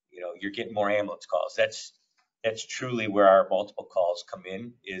 You know, you're getting more ambulance calls. That's truly where our multiple calls come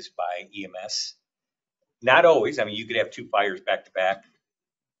in, is by EMS. Not always. I mean, you could have 2 fires back to back,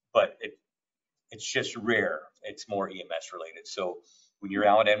 but it's just rare. it's more EMS related. So when you're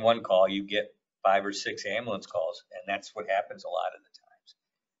out on one call, you get 5 or 6 ambulance calls, and that's what happens a lot of the times.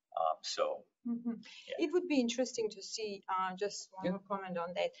 So It would be interesting to see, just one more comment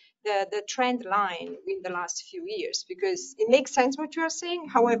on that, the trend line in the last few years, because it makes sense what you are saying.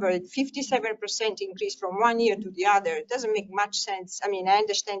 However, 57% increase from one year to the other, it doesn't make much sense. I mean, I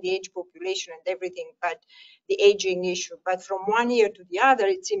understand the age population and everything, but the aging issue, but from one year to the other,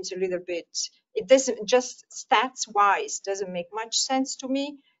 it seems a little bit, it doesn't, just stats wise, doesn't make much sense to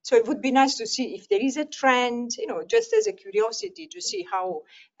me. So it would be nice to see if there is a trend, just as a curiosity to see how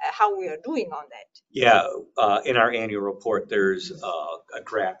we are doing on that. yeah, in our annual report, there's a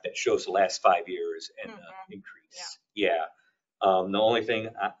graph that shows the last 5 years and increase. Yeah. The only thing,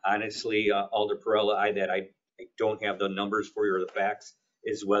 honestly, Alder Perella, I don't have the numbers for you or the facts,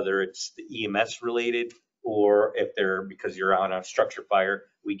 is whether it's the EMS related or if they're, because you're on a structure fire,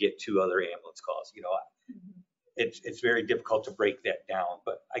 we get 2 other ambulance calls. It's very difficult to break that down,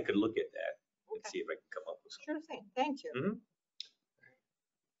 but I could look at that and see if I can come up with something. Sure thing. Thank you. Mhm.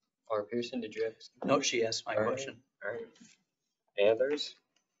 Alder Pearson, did you have? No, she asked my All right. question. All right. Any others?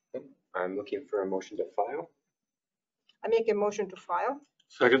 I'm looking for a motion to file. I make a motion to file.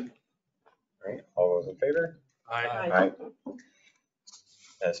 Second. All right, all those in favor? Aye.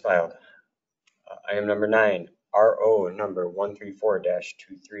 That's filed. Item number 9, RO number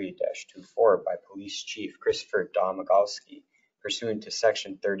 134-23-24 by Police Chief Christopher Domagowski pursuant to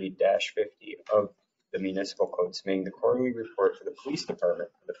Section 30-50 of the Municipal Code, submitting the quarterly report for the Police Department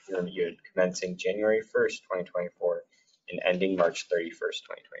for the period commencing January 1st, 2024 and ending March 31st,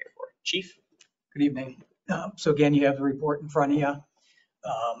 2024. Chief? Good evening. So again, you have the report in front of you.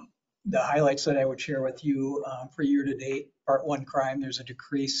 The highlights that I would share with you for year to date, Part 1 crime, there's a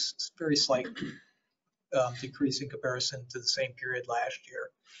decrease, very slight decrease in comparison to the same period last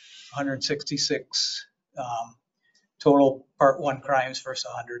year. 166 total Part 1 crimes versus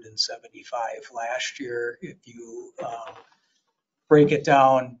 175 last year. If you break it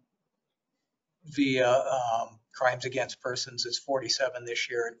down via crimes against persons, it's 47 this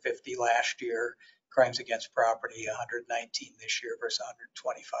year and 50 last year. Crimes against property, 119 this year versus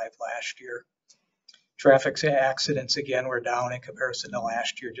 125 last year. Traffic accidents, again, were down in comparison to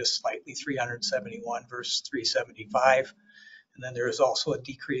last year, just slightly, 371 versus 375. And then there is also a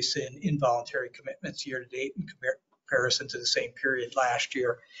decrease in involuntary commitments year to date in comparison to the same period last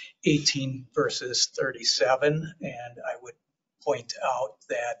year, 18 versus 37. And I would point out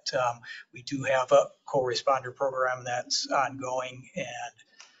that we do have a co-responder program that's ongoing, and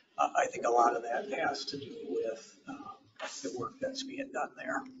I think a lot of that has to do with the work that's being done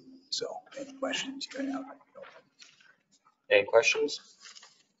there. So any questions you have? Any questions?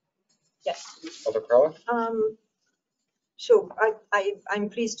 Yes. Alder Perella? So I'm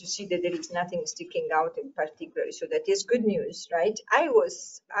pleased to see that there is nothing sticking out in particular. So that is good news, right?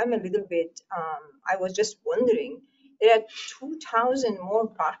 I'm a little bit, I was just wondering, there are 2,000 more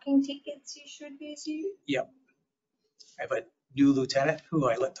parking tickets issued this year? Yep. I have a new lieutenant who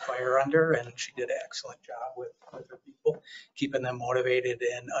I let the fire under, and she did an excellent job with her people, keeping them motivated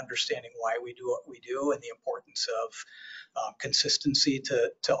and understanding why we do what we do and the importance of consistency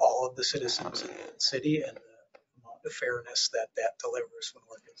to all of the citizens in the city and the fairness that delivers when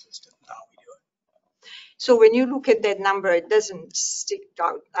we're consistent in how we do it. So when you look at that number, it doesn't stick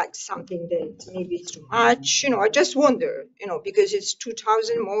out like something that maybe is too much. I just wonder, because it's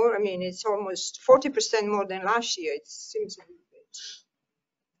 2,000 more. I mean, it's almost 40% more than last year. It seems a little bit.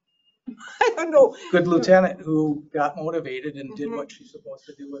 I don't know. Good lieutenant who got motivated and did what she's supposed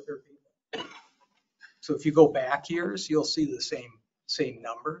to do with her people. So if you go back years, you'll see the same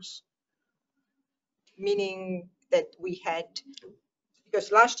numbers. Meaning that we had,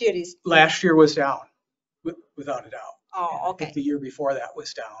 because last year was down. Without a doubt. Oh, okay. I think the year before that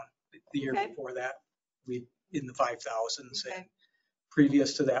was down. The year before that, we in the 5,000s. Okay. And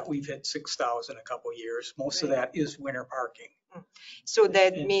previous to that, we've hit 6,000 a couple of years. Most of that is winter parking. So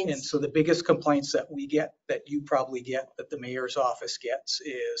that means. And so the biggest complaints that we get, that you probably get, that the mayor's office gets,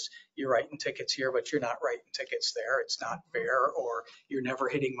 is you're writing tickets here, but you're not writing tickets there. It's not fair, or you're never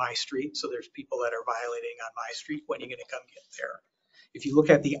hitting my street. So there's people that are violating on my street. When are you going to come get there? If you look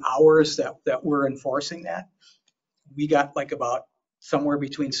at the hours that we're enforcing that, we got like about somewhere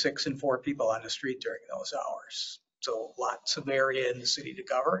between 6 and 4 people on the street during those hours. So lots of area in the city to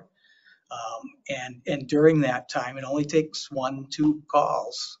cover. And during that time, it only takes 1-2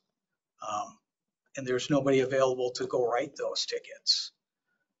 calls. And there's nobody available to go write those tickets.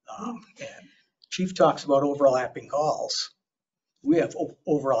 And Chief talks about overlapping calls. We have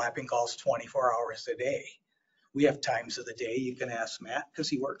overlapping calls 24 hours a day. We have times of the day, you can ask Matt, because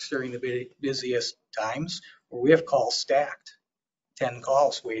he works during the busiest times, where we have calls stacked, 10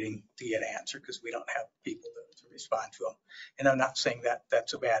 calls waiting to get answered because we don't have people to respond to them. And I'm not saying that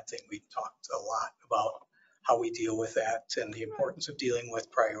that's a bad thing. We've talked a lot about how we deal with that and the importance of dealing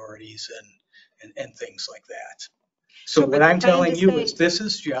with priorities and things like that. So what I'm telling you is this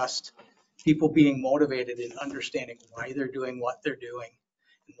is just people being motivated and understanding why they're doing what they're doing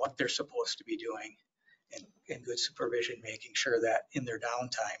and what they're supposed to be doing, and good supervision, making sure that in their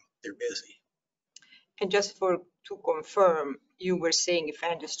downtime, they're busy. And just to confirm, you were saying, if I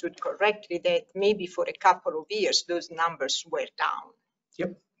understood correctly, that maybe for a couple of years, those numbers were down.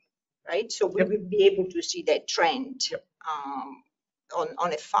 Yep. Right? So we will be able to see that trend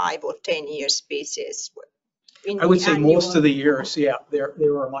on a 5 or 10 years basis. I would say most of the years, yeah, they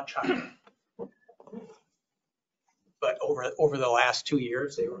were much higher. But over the last 2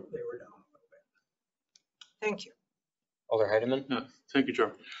 years, they were down a little bit. Thank you. Alder Heidemann? Yeah, thank you,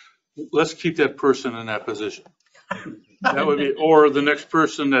 Chair. Let's keep that person in that position. That would be, or the next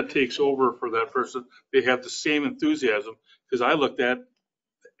person that takes over for that person, they have the same enthusiasm, because I looked at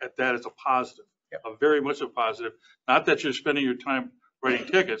that as a positive, a very much a positive. Not that you're spending your time writing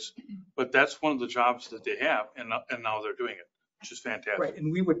tickets, but that's one of the jobs that they have, and now they're doing it, which is fantastic. Right,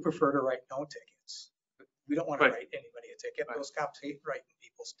 and we would prefer to write no tickets. We don't want to write anybody a ticket. Those cops hate writing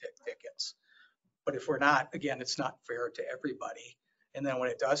people's tickets. But if we're not, again, it's not fair to everybody. And then when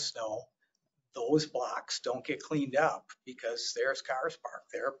it does snow, those blocks don't get cleaned up because there's cars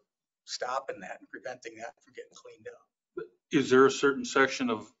parked there, stopping that and preventing that from getting cleaned up. Is there a certain section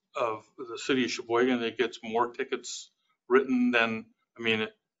of the city of Sheboygan that gets more tickets written than, I mean,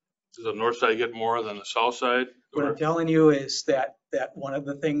 does the north side get more than the south side? What I'm telling you is that one of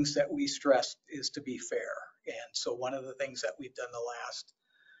the things that we stressed is to be fair. And so one of the things that we've done the last,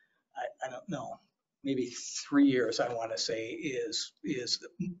 I don't know, maybe 3 years, I want to say, is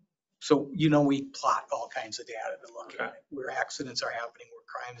so, we plot all kinds of data to look at it, where accidents are happening, where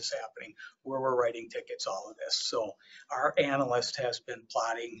crime is happening, where we're writing tickets, all of this. So our analyst has been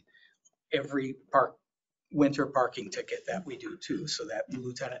plotting every winter parking ticket that we do too, so that the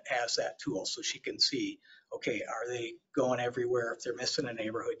lieutenant has that tool so she can see, okay, are they going everywhere? If they're missing a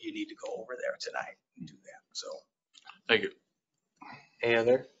neighborhood, you need to go over there tonight and do that. So. Thank you. Any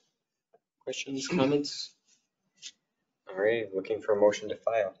other questions, comments? All right, looking for a motion to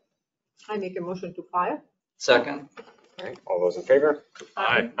file. I make a motion to file. Second. All right, all those in favor?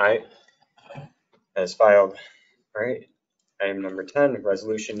 Aye. Aye. As filed. All right. Item number 10,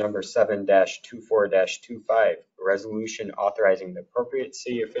 resolution number 7-24-25, a resolution authorizing the appropriate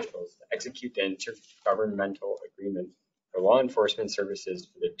city officials to execute the intergovernmental agreement for law enforcement services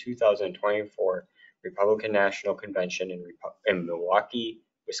for the 2024 Republican National Convention in Milwaukee,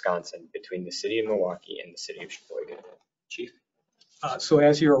 Wisconsin, between the city of Milwaukee and the city of Sheboygan. Chief? So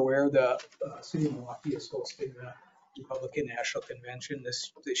as you're aware, the city of Milwaukee is hosting the Republican National Convention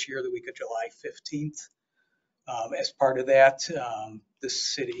this year, the week of July 15th. As part of that, the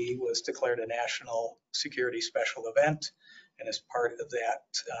city was declared a national security special event. And as part of that,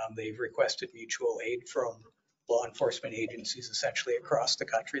 they've requested mutual aid from law enforcement agencies essentially across the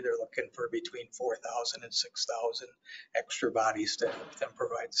country. They're looking for between 4,000 and 6,000 extra bodies to help them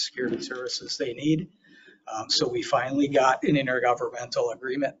provide the security services they need. So we finally got an intergovernmental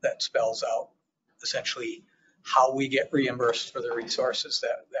agreement that spells out essentially how we get reimbursed for the resources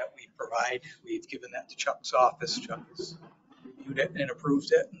that we provide. We've given that to Chuck's office. Chuck has reviewed it and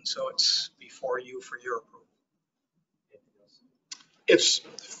approved it, and so it's before you for your approval. It's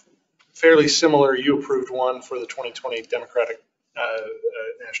fairly similar. You approved one for the 2020 Democratic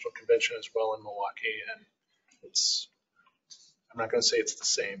National Convention as well in Milwaukee, and I'm not going to say it's the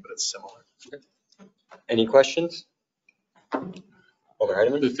same, but it's similar. Okay. Any questions? Alder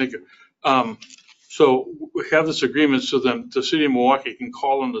Heidemann? Thank you. So we have this agreement so then the city of Milwaukee can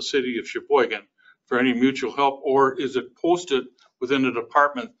call on the city of Sheboygan for any mutual help, or is it posted within the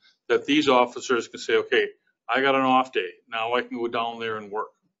department that these officers can say, okay, I got an off day, now I can go down there and work?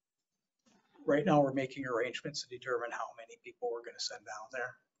 Right now, we're making arrangements to determine how many people we're going to send down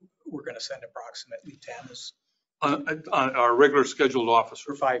there. We're going to send approximately 10 on our regular scheduled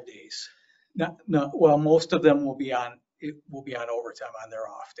officer for 5 days. No, well, most of them will be on overtime on their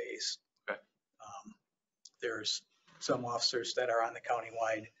off days. Okay. There's some officers that are on the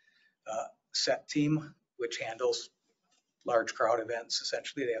countywide set team, which handles large crowd events.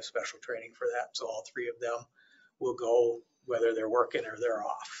 Essentially, they have special training for that. So all 3 of them will go whether they're working or they're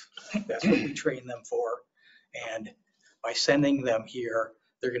off. That's what we train them for. And by sending them here,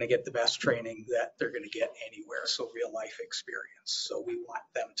 they're going to get the best training that they're going to get anywhere. So real life experience. So we want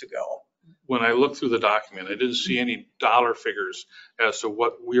them to go. When I looked through the document, I didn't see any dollar figures as to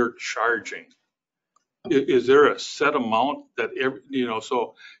what we're charging Is there a set amount that every,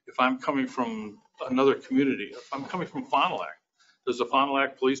 so if I'm coming from another community, if I'm coming from Fond du Lac, does the Fond du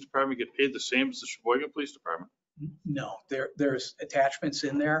Lac Police Department get paid the same as the Sheboygan Police Department? No, there's attachments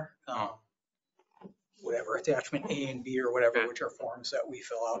in there. Whatever, attachment A and B or whatever, which are forms that we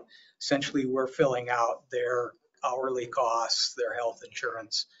fill out. Essentially, we're filling out their hourly costs, their health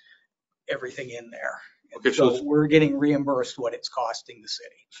insurance, everything in there. Okay, So we're getting reimbursed what it's costing the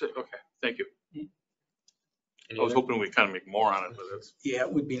city. Okay, thank you. I was hoping we'd kind of make more on it, but it's. Yeah,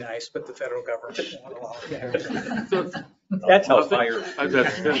 it would be nice, but the federal government won't allow it. That's how fire.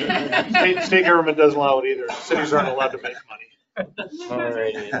 State government doesn't allow it either. Cities aren't allowed to make money. All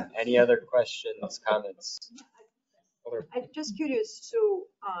righty. Any other questions, comments? I'm just curious, so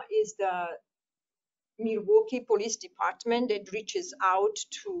is the Milwaukee Police Department that reaches out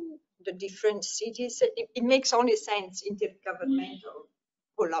to the different cities? It makes only sense intergovernmental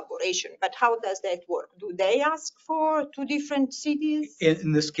collaboration, but how does that work? Do they ask for two different cities?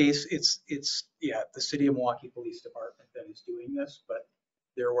 In this case, it's the City of Milwaukee Police Department that is doing this, but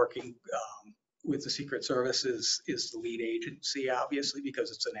they're working with the Secret Service is the lead agency, obviously,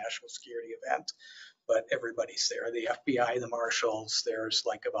 because it's a national security event, but everybody's there. The FBI, the marshals, there's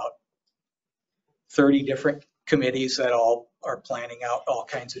like about 30 different committees that all are planning out all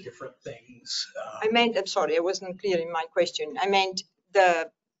kinds of different things. I'm sorry, I wasn't clear in my question. I meant the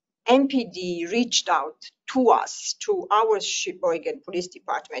MPD reached out to us, to our Sheboygan Police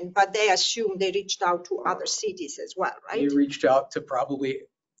Department, but they assume they reached out to other cities as well, right? They reached out to probably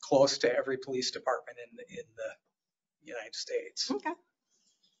close to every police department in the United States. Okay.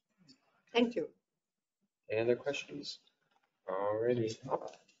 Thank you. Any other questions? Alrighty.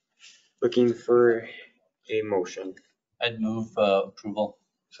 Looking for a motion. I'd move approval.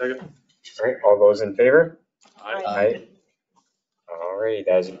 Second. All right, all those in favor? Aye. Aye. Alrighty,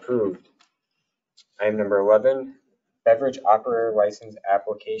 that is approved. Item number 11, beverage operator license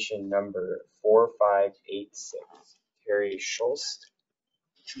application number 4586. Terry Schultz.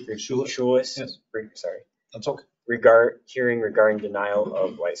 Schultz. Yes. Sorry. That's okay. Hearing regarding denial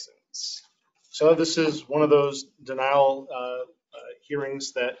of license. So this is one of those denial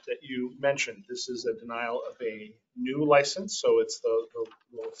hearings that you mentioned. This is a denial of a new license, so it's the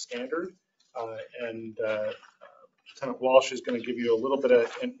lowest standard. And Lieutenant Walsh is going to give you a little bit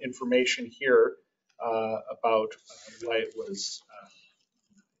of information here about why it was.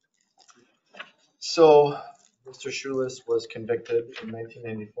 So Mr. Schulis was convicted in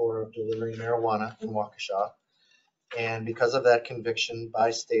 1994 of delivering marijuana in Waukesha. And because of that conviction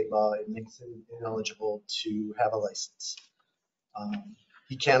by state law, it makes him ineligible to have a license.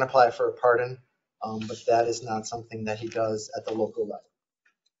 He can apply for a pardon, but that is not something that he does at the local level.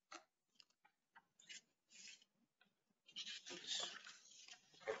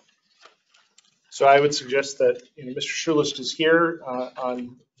 So I would suggest that Mr. Schulist is here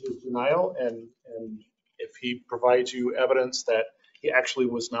on his denial, and if he provides you evidence that he actually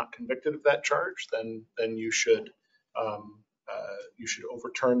was not convicted of that charge, then you should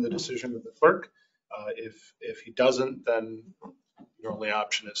overturn the decision of the clerk. If he doesn't, then your only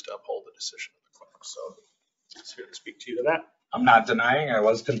option is to uphold the decision of the clerk. So he's here to speak to you to that. I'm not denying I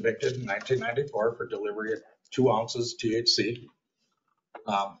was convicted in 1994 for delivery of 2 ounces THC.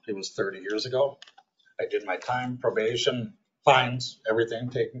 It was 30 years ago. I did my time, probation, fines, everything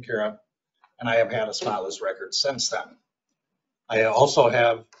taken care of, and I have had a spotless record since then. I also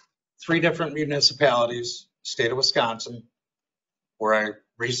have 3 different municipalities, state of Wisconsin, where I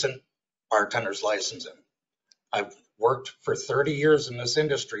recent bartender's license in. I've worked for 30 years in this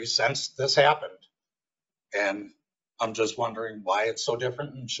industry since this happened, and I'm just wondering why it's so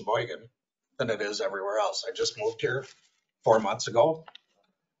different in Sheboygan than it is everywhere else. I just moved here 4 months ago.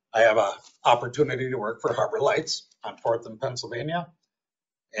 I have an opportunity to work for Harbor Lights on 4th and Pennsylvania,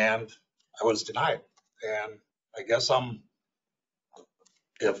 and I was denied. And I guess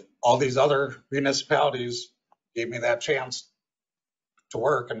if all these other municipalities gave me that chance to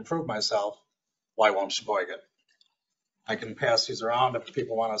work and prove myself, why won't Sheboygan? I can pass these around if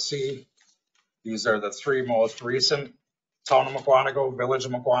people want to see. These are the 3 most recent: Town of Mukwonago, Village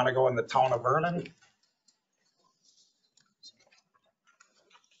of Mukwonago, and the Town of Vernon.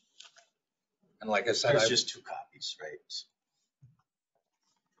 And like I said, There's just 2 copies, right?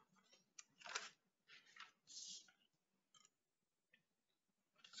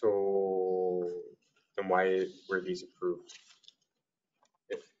 So then why were these approved?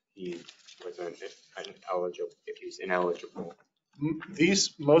 If he wasn't ineligible, if he's ineligible.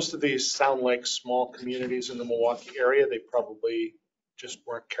 Most of these sound like small communities in the Milwaukee area. They probably just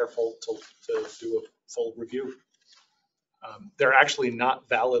weren't careful to do a full review. They're actually not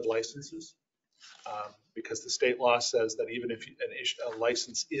valid licenses. because the state law says that even if a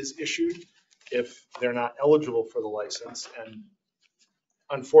license is issued, if they're not eligible for the license, and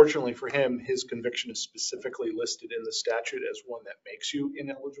unfortunately for him, his conviction is specifically listed in the statute as one that makes you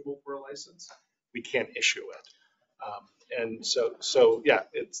ineligible for a license, we can't issue it. And so yeah,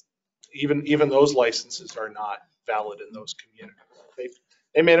 it's even those licenses are not valid in those communities.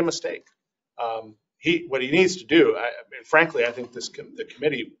 They made a mistake. What he needs to do, I mean, frankly, I think the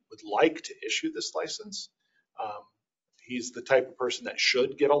committee would like to issue this license. He's the type of person that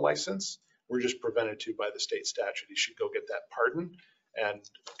should get a license. We're just prevented to by the state statute. He should go get that pardon and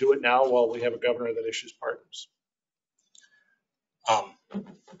do it now while we have a governor that issues pardons.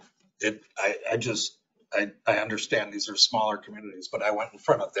 I understand these are smaller communities, but I went in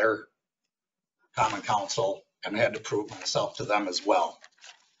front of their common council and had to prove myself to them as well.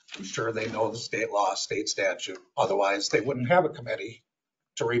 I'm sure they know the state law, state statute. Otherwise, they wouldn't have a committee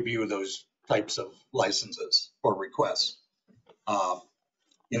to review those types of licenses or requests.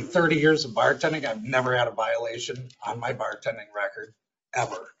 In 30 years of bartending, I've never had a violation on my bartending record,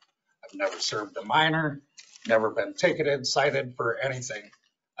 ever. I've never served a minor, never been ticketed, cited for anything.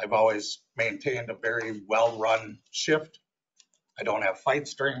 I've always maintained a very well-run shift. I don't have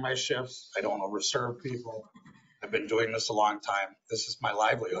fights during my shifts. I don't overserve people. I've been doing this a long time. This is my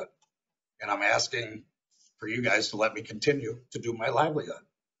livelihood. And I'm asking for you guys to let me continue to do my livelihood.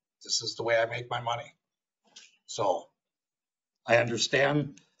 This is the way I make my money. So I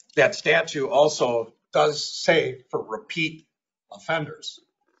understand that statute also does say for repeat offenders.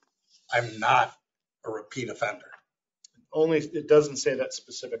 I'm not a repeat offender. Only it doesn't say that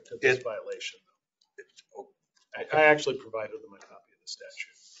specific to this violation. I actually provided them a copy of the statute.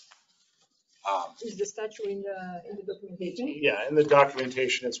 Is the statute in the documentation? Yeah, in the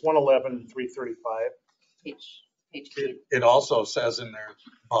documentation, it's 111-335. It also says in there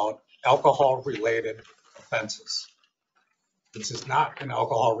about alcohol-related offenses. This is not an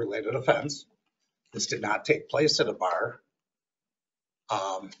alcohol-related offense. This did not take place at a bar.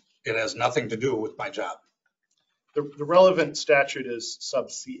 It has nothing to do with my job. The relevant statute is sub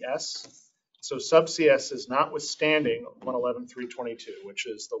CS. So sub CS is notwithstanding 111-322, which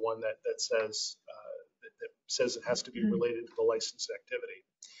is the one that says it has to be related to the licensed activity.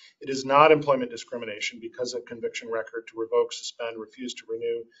 It is not employment discrimination because of conviction record to revoke, suspend, refuse to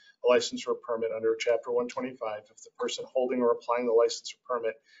renew a license or a permit under Chapter 125 if the person holding or applying the license or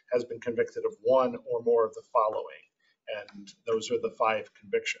permit has been convicted of one or more of the following. And those are the 5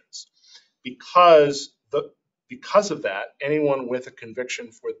 convictions. Because of that, anyone with a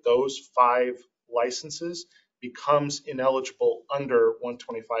conviction for those 5 licenses becomes ineligible under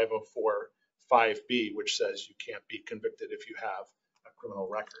 125.04 5B, which says you can't be convicted if you have a criminal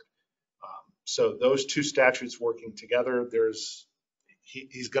record. So those 2 statutes working together,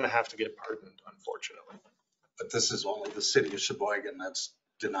 he's going to have to get pardoned, unfortunately. But this is only the city of Sheboygan that's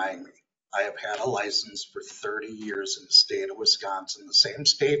denying me. I have had a license for 30 years in the state of Wisconsin, the same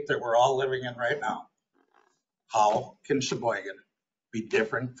state that we're all living in right now. How can Sheboygan be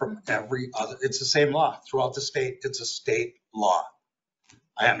different from every other? It's the same law throughout the state. It's a state law.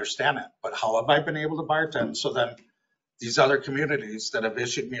 I understand it, but how have I been able to bartend? So then these other communities that have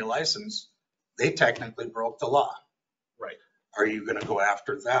issued me a license, they technically broke the law. Right. Are you going to go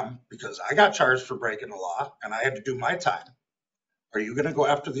after them? Because I got charged for breaking the law and I had to do my time. Are you going to go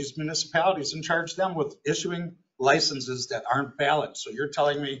after these municipalities and charge them with issuing licenses that aren't valid? So you're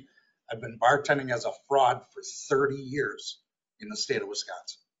telling me I've been bartending as a fraud for 30 years in the state of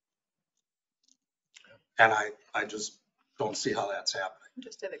Wisconsin. And I just don't see how that's happening.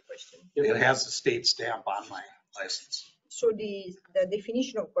 Just have a question. It has the state stamp on my license. So the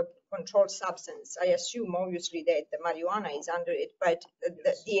definition of controlled substance, I assume obviously that the marijuana is under it, but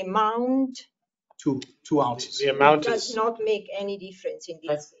the amount. 2 ounces. The amount does not make any difference in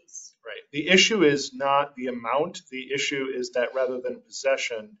this case. Right. The issue is not the amount. The issue is that rather than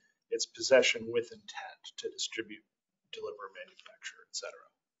possession, it's possession with intent to distribute, deliver, manufacture, etc.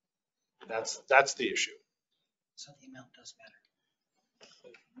 That's the issue. So the amount does matter.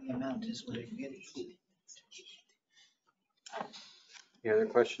 The amount is what it gets. Any other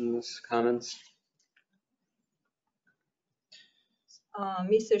questions, comments?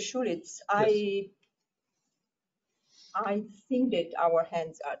 Mr. Schulitz, Yes. I think that our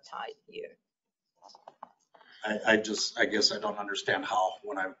hands are tied here. I guess I don't understand how,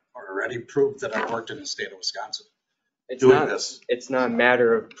 when I've already proved that I worked in the state of Wisconsin. It's not a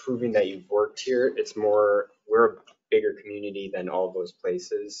matter of proving that you've worked here. It's more, we're a bigger community than all those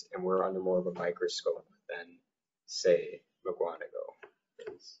places, and we're under more of a microscope than, say,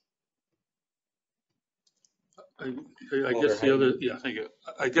 McWanago is. I guess the other, yeah, thank you.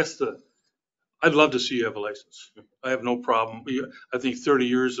 I guess I'd love to see you have a license. I have no problem. I think 30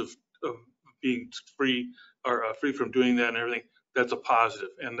 years of being free or free from doing that and everything, that's a positive.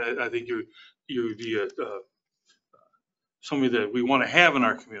 And I think you'd be somebody that we want to have in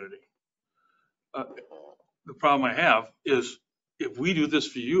our community. The problem I have is if we do this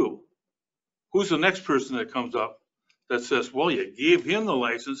for you, who's the next person that comes up that says, well, you gave him the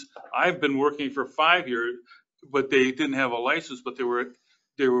license. I've been working for 5 years, but they didn't have a license, but they were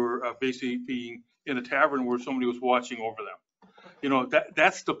basically being in a tavern where somebody was watching over them. You know,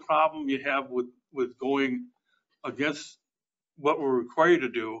 that's the problem you have with going against what we're required to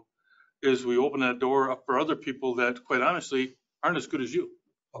do, is we open that door up for other people that, quite honestly, aren't as good as you.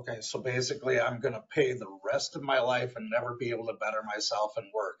 Okay, so basically I'm gonna pay the rest of my life and never be able to better myself and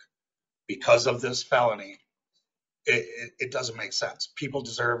work because of this felony. It doesn't make sense. People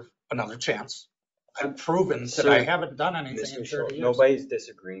deserve another chance. I've proven that I haven't done anything in 30 years. Nobody's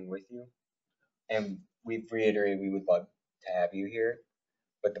disagreeing with you. And we've reiterated we would love to have you here.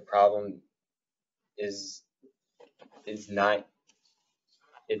 But the problem is not,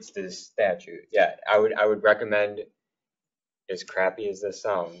 it's the statute. Yeah, I would recommend, as crappy as this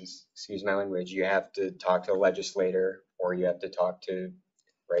sounds, excuse my language, you have to talk to a legislator or you have to talk to,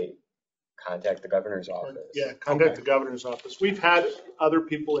 contact the governor's office. Yeah, contact the governor's office. We've had other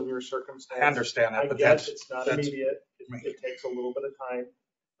people in your circumstance. I understand that, I but guess it's not immediate. It takes a little bit of time.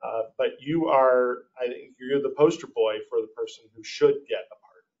 But I think you're the poster boy for the person who should get a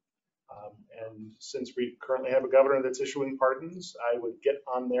pardon. And since we currently have a governor that's issuing pardons, I would get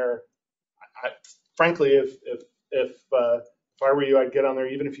on there. Frankly, if I were you, I'd get on there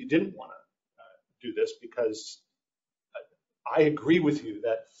even if you didn't want to do this, because I agree with you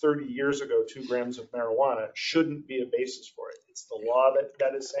that 30 years ago, 2 grams of marijuana shouldn't be a basis for it. It's the law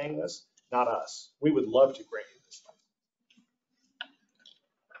that is saying this, not us. We would love to grant you this.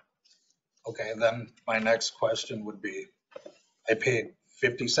 Okay, then my next question would be, I paid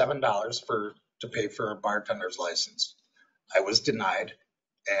 $57 to pay for a bartender's license. I was denied,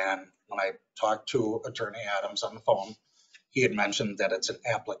 and when I talked to Attorney Adams on the phone, he had mentioned that it's an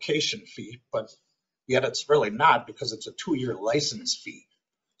application fee, but yet it's really not, because it's a 2-year license fee.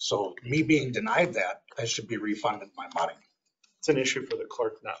 So me being denied that, I should be refunded my money. It's an issue for the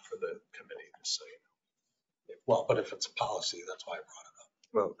clerk, not for the committee, just so you know. Well, but if it's a policy, that's why I brought it up.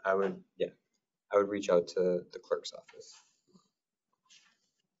 Well, I would reach out to the clerk's office.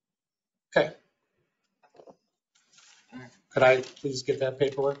 Okay. Could I please get that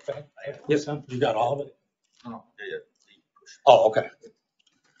paperwork back? Yes. You got all of it? Oh, yeah. Oh, okay.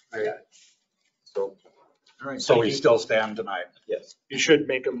 I got it. So, All right. So we still stand denied? yes, You should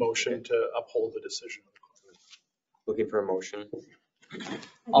make a motion to uphold the decision. looking for a motion.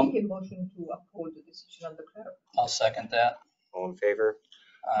 I make a motion to uphold the decision of the clerk. I'll second that. All in favor?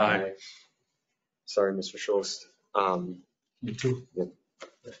 Aye. Sorry, Mr. Schultz. Me too.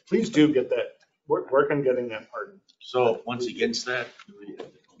 Please do get that, work on getting that pardon. So once he gets that, do we have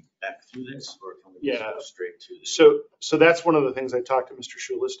to come back through this, or can we just go straight to this? So that's one of the things I talked to Mr.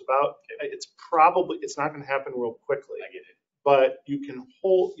 Schulist about. It's not going to happen real quickly. I get it. But you can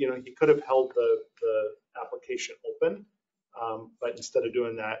hold, he could have held the application open, but instead of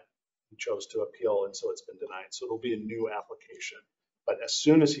doing that, he chose to appeal, and so it's been denied. So it'll be a new application. But as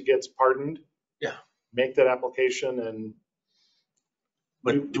soon as he gets pardoned, make that application and.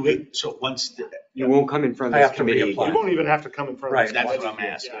 But do we, so once You won't come in front of this committee You again. won't even have to come in front of Right, this that's committee. what I'm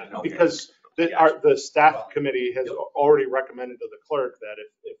asking. Yeah, Okay. because the staff committee has already recommended to the clerk that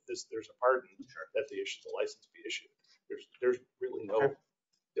if there's a pardon, that the license be issued. There's really no,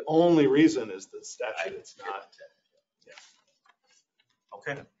 the only reason is the statute. It's not.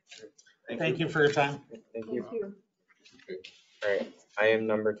 Okay. Thank you for your time. Thank you. All right, item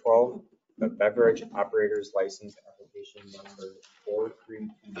number 12, the beverage operator's license application number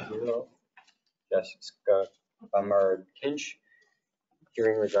 4320. Jessica Bummer-Kinch,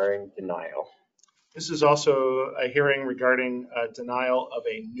 hearing regarding denial. This is also a hearing regarding denial of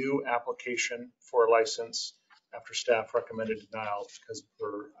a new application for a license after staff recommended denial because of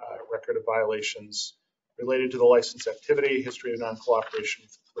her record of violations related to the license activity, history of non-cooperation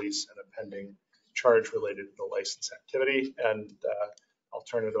with the police, and a pending charge related to the license activity. And I'll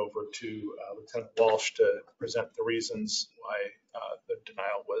turn it over to Lieutenant Walsh to present the reasons why the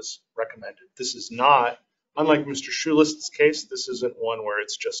denial was recommended. This is not, unlike Mr. Schulist's case, this isn't one where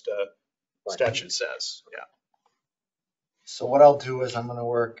it's just a statute says. Yeah. So what I'll do is I'm going to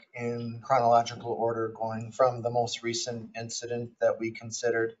work in chronological order, going from the most recent incident that we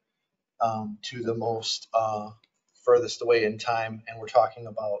considered to the most furthest away in time. And we're talking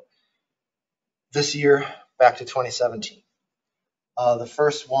about this year back to 2017. The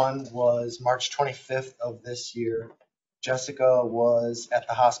first one was March 25th of this year. Jessica was at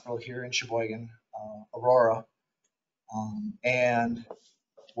the hospital here in Sheboygan, Aurora, and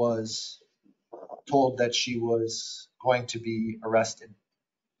was told that she was going to be arrested.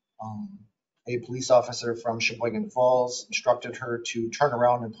 A police officer from Sheboygan Falls instructed her to turn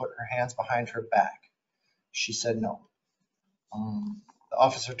around and put her hands behind her back. She said no. The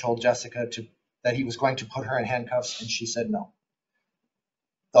officer told Jessica that he was going to put her in handcuffs, and she said no.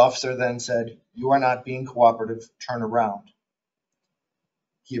 The officer then said, "You are not being cooperative, turn around."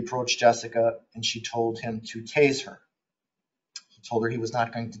 He approached Jessica and she told him to tase her. He told her he was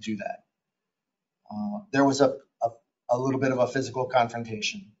not going to do that. There was a little bit of a physical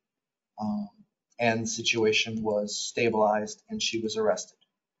confrontation, and the situation was stabilized and she was arrested.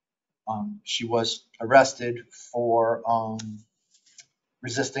 She was arrested for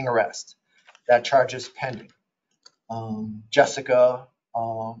resisting arrest. That charge is pending. Jessica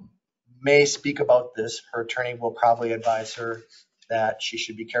may speak about this. Her attorney will probably advise her that she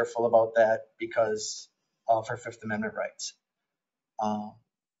should be careful about that because of her Fifth Amendment rights.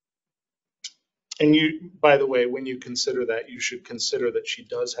 And you, by the way, when you consider that, you should consider that she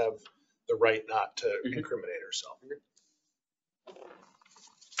does have the right not to incriminate herself.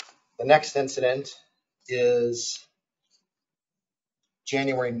 The next incident is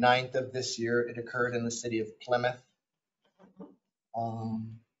January 9th of this year. It occurred in the city of Plymouth.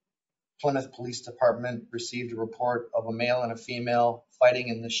 Plymouth Police Department received a report of a male and a female fighting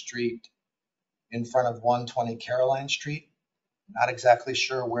in the street in front of 120 Caroline Street. Not exactly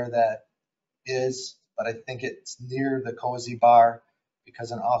sure where that is, but I think it's near the Cozy Bar because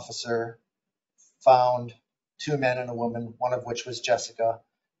an officer found two men and a woman, one of which was Jessica,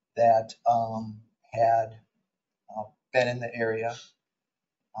 that had been in the area.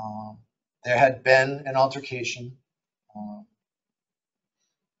 There had been an altercation.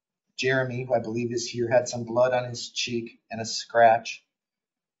 Jeremy, who I believe is here, had some blood on his cheek and a scratch.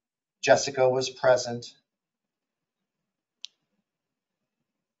 Jessica was present.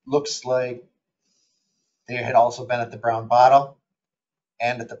 Looks like they had also been at the Brown Bottle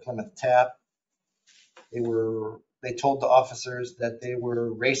and at the Plymouth Tap. They told the officers that they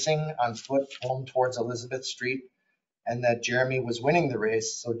were racing on foot home towards Elizabeth Street and that Jeremy was winning the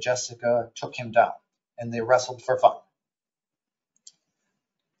race, so Jessica took him down and they wrestled for fun.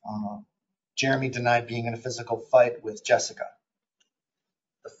 Jeremy denied being in a physical fight with Jessica.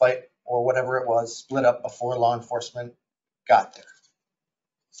 The fight, or whatever it was, split up before law enforcement got there.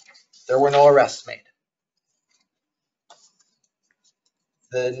 There were no arrests made.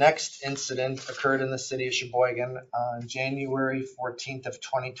 The next incident occurred in the city of Sheboygan on January 14th of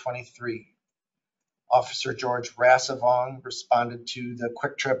 2023. Officer George Rassavong responded to the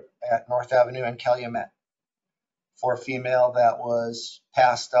Quick Trip at North Avenue and Calumet for a female that was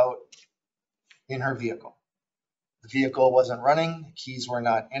passed out in her vehicle. The vehicle wasn't running, the keys were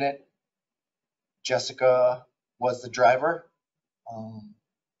not in it. Jessica was the driver.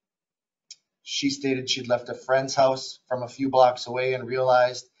 She stated she'd left a friend's house from a few blocks away and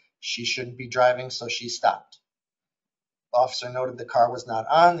realized she shouldn't be driving, so she stopped. The officer noted the car was not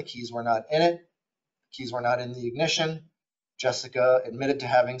on, the keys were not in it, the keys were not in the ignition. Jessica admitted to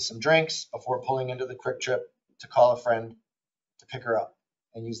having some drinks before pulling into the Quick Trip to call a friend to pick her up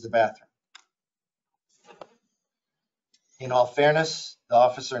and use the bathroom. In all fairness, the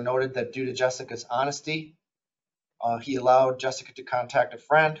officer noted that due to Jessica's honesty, he allowed Jessica to contact a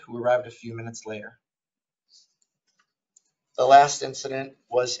friend who arrived a few minutes later. The last incident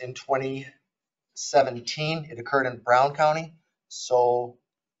was in 2017. It occurred in Brown County. So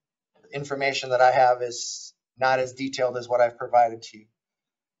the information that I have is not as detailed as what I've provided to you.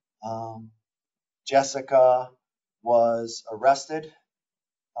 Jessica was arrested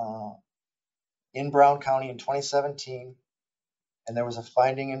in Brown County in 2017. And there was a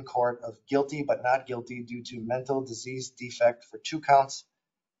finding in court of guilty but not guilty due to mental disease defect for 2 counts,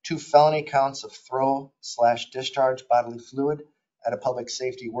 2 felony counts of throw/discharge bodily fluid at a public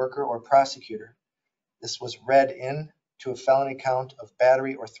safety worker or prosecutor. This was read in to a felony count of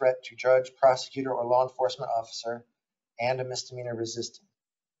battery or threat to judge, prosecutor, or law enforcement officer, and a misdemeanor resisting.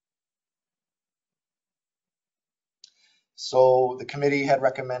 So the committee had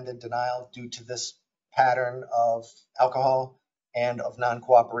recommended denial due to this pattern of alcohol and of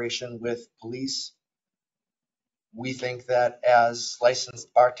non-cooperation with police. We think that as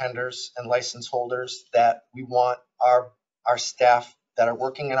licensed bartenders and license holders that we want our staff that are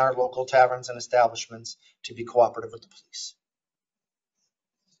working in our local taverns and establishments to be cooperative with the police.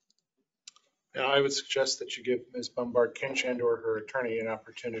 Now, I would suggest that you give Ms. Bombard-Kinch and or her attorney an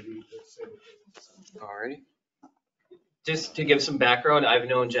opportunity to say what they want to say. All righty. Just to give some background, I've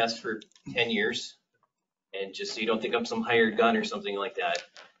known Jess for 10 years. And just so you don't think I'm some hired gun or something like that.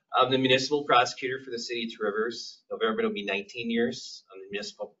 I'm the municipal prosecutor for the city of Two Rivers. November it'll be 19 years. I'm the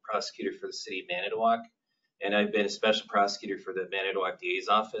municipal prosecutor for the city of Manitowoc. And I've been a special prosecutor for the Manitowoc DA's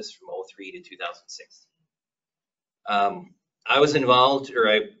office from 2003 to 2016. I was involved,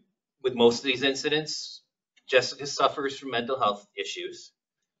 with most of these incidents. Jessica suffers from mental health issues,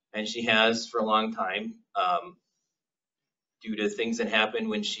 and she has for a long time, due to things that happened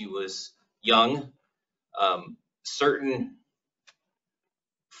when she was young. Certain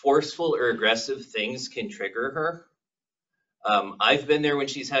forceful or aggressive things can trigger her. I've been there when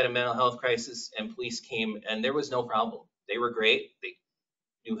she's had a mental health crisis and police came and there was no problem. They were great. They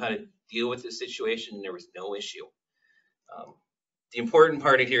knew how to deal with the situation and there was no issue. The important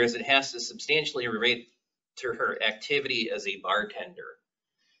part of here is it has to substantially relate to her activity as a bartender.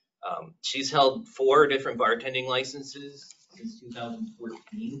 She's held 4 different bartending licenses since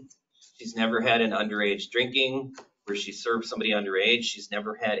 2014. She's never had an underage drinking where she served somebody underage. She's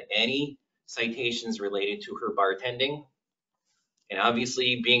never had any citations related to her bartending. And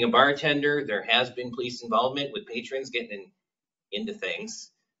obviously, being a bartender, there has been police involvement with patrons getting into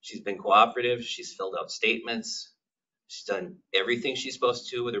things. She's been cooperative. She's filled out statements. She's done everything she's supposed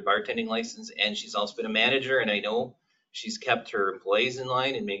to with her bartending license. And she's also been a manager. And I know she's kept her employees in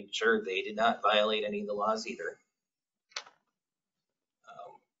line and made sure they did not violate any of the laws either.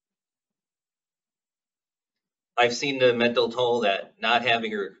 I've seen the mental toll that not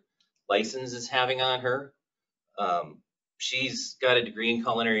having her license is having on her. She's got a degree in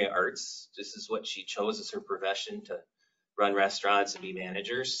culinary arts. This is what she chose as her profession, to run restaurants and be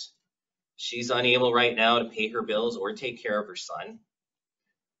managers. She's unable right now to pay her bills or take care of her son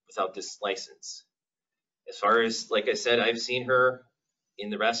without this license. As far as, like I said, I've seen her in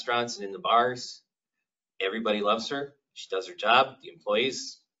the restaurants and in the bars. Everybody loves her. She does her job. The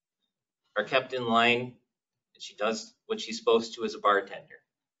employees are kept in line. She does what she's supposed to as a bartender.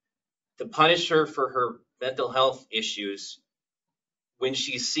 To punish her for her mental health issues when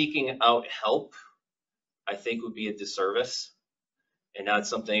she's seeking out help, I think would be a disservice and not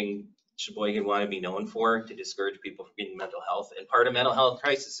something Sheboygan want to be known for, to discourage people from getting mental health. And part of mental health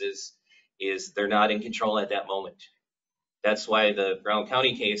crises is they're not in control at that moment. That's why the Brown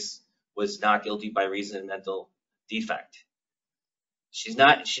County case was not guilty by reason of mental defect. She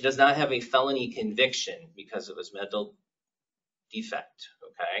does not have a felony conviction because of his mental defect,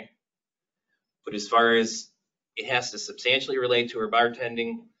 okay? But as far as it has to substantially relate to her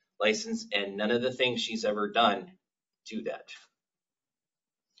bartending license, and none of the things she's ever done do that.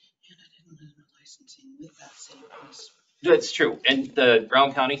 And I didn't lose my licensing with that same place. That's true. And the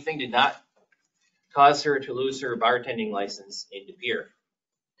Brown County thing did not cause her to lose her bartending license in De Pere.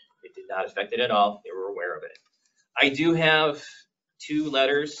 It did not affect it at all. They were aware of it. I do have 2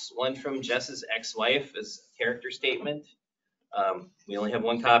 letters, one from Jess's ex-wife as a character statement. We only have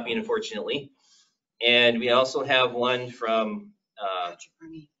 1 copy, unfortunately. And we also have one from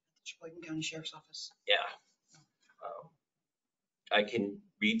Sheboygan County Sheriff's Office. Yeah. I can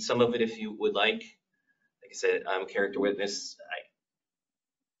read some of it if you would like. Like I said, I'm a character witness.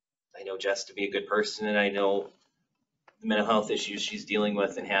 I know Jess to be a good person, and I know the mental health issues she's dealing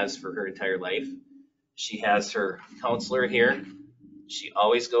with and has for her entire life. She has her counselor here. She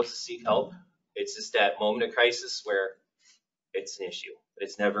always goes to seek help. It's just that moment of crisis where it's an issue, but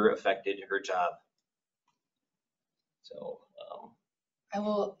it's never affected her job. So I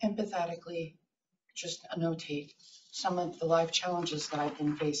will empathetically just annotate some of the life challenges that I've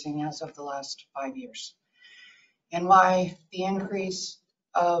been facing as of the last 5 years, and why the increase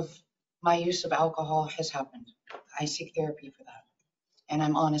of my use of alcohol has happened. I seek therapy for that, and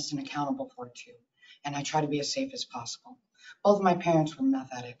I'm honest and accountable for it too. And I try to be as safe as possible. Both of my parents were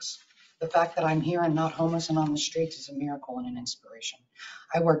meth addicts. The fact that I'm here and not homeless and on the streets is a miracle and an inspiration.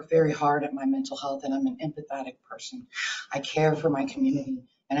 I work very hard at my mental health, and I'm an empathetic person. I care for my community,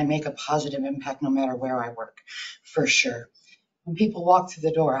 and I make a positive impact no matter where I work, for sure. When people walk through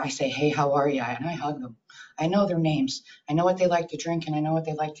the door, I say, "Hey, how are you?" And I hug them. I know their names. I know what they like to drink, and I know what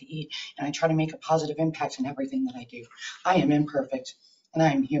they like to eat, and I try to make a positive impact in everything that I do. I am imperfect, and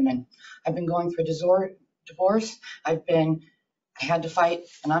I am human. I've been going through divorce. I had to fight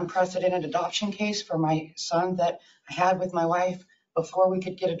an unprecedented adoption case for my son that I had with my wife before we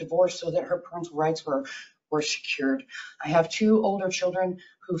could get a divorce so that her parental rights were secured. I have 2 older children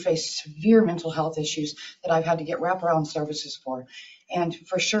who face severe mental health issues that I've had to get wraparound services for. And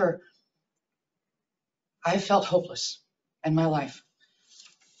for sure, I felt hopeless in my life,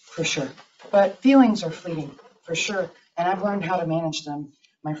 for sure. But feelings are fleeting, for sure. And I've learned how to manage them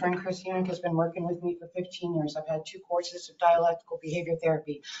My friend Chris Unick has been working with me for 15 years. I've had 2 courses of dialectical behavior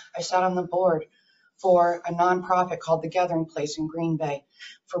therapy. I sat on the board for a nonprofit called The Gathering Place in Green Bay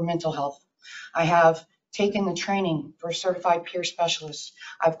for mental health. I have taken the training for certified peer specialists.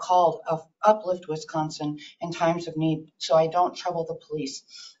 I've called Uplift Wisconsin in times of need so I don't trouble the police.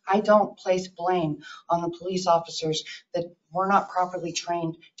 I don't place blame on the police officers that were not properly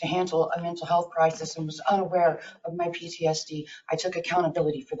trained to handle a mental health crisis and was unaware of my PTSD. I took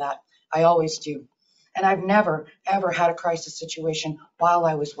accountability for that. I always do. And I've never, ever had a crisis situation while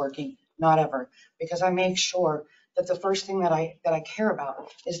I was working, not ever, because I make sure that the first thing that I care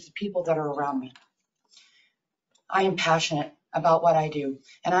about is the people that are around me. I am passionate about what I do,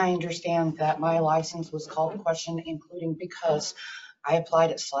 and I understand that my license was called into question, including because I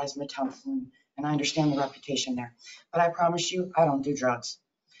applied at Sly's Midtown Saloon, and I understand the reputation there. But I promise you, I don't do drugs.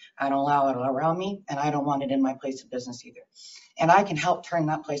 I don't allow it around me, and I don't want it in my place of business either. And I can help turn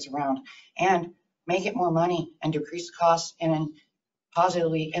that place around and make it more money and decrease costs and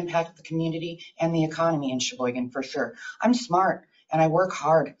positively impact the community and the economy in Sheboygan for sure. I'm smart and I work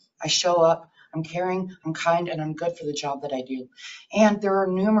hard. I show up. I'm caring, I'm kind, and I'm good for the job that I do. And there are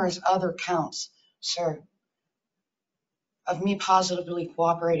numerous other counts, sir, of me positively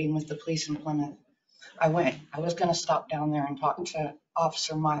cooperating with the police in Plymouth. I was going to stop down there and talk to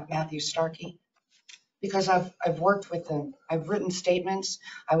Officer Matthew Starkey because I've worked with him. I've written statements.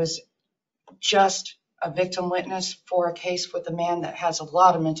 I was just a victim witness for a case with a man that has a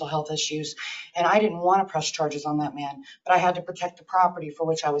lot of mental health issues, and I didn't want to press charges on that man, but I had to protect the property for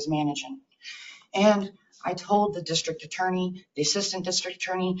which I was managing. And I told the district attorney, the assistant district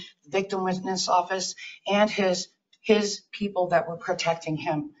attorney, the victim witness office, and his people that were protecting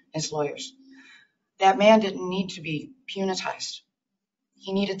him, his lawyers. That man didn't need to be punitized.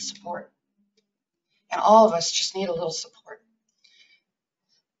 He needed support. And all of us just need a little support.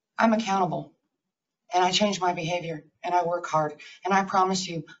 I'm accountable, and I change my behavior, and I work hard. And I promise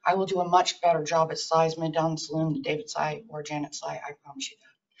you, I will do a much better job at Sly's Midtown Saloon than David Sly or Janet Sly. I promise you that.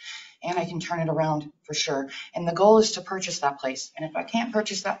 And I can turn it around for sure. And the goal is to purchase that place. And if I can't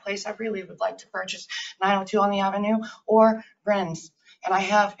purchase that place, I really would like to purchase 902 on the Avenue or Brennan's. And I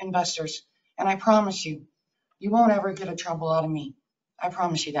have investors. And I promise you, you won't ever get a trouble out of me. I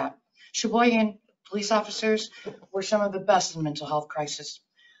promise you that. Sheboygan police officers were some of the best in mental health crisis.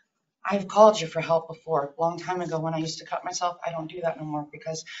 I've called you for help before, a long time ago when I used to cut myself. I don't do that no more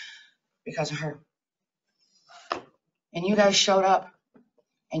because of her. And you guys showed up.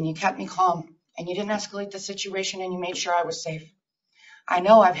 And you kept me calm, and you didn't escalate the situation, and you made sure I was safe. I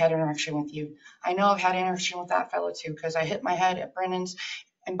know I've had interaction with you. I know I've had interaction with that fellow too, because I hit my head at Brennan's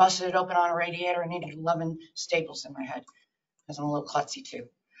and busted it open on a radiator and needed 11 staples in my head, because I'm a little klutzy too.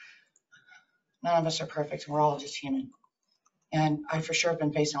 None of us are perfect. We're all just human. And I for sure have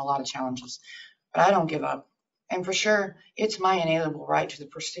been facing a lot of challenges, but I don't give up. And for sure, it's my inalienable right to the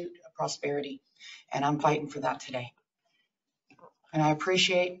pursuit of prosperity, and I'm fighting for that today. And I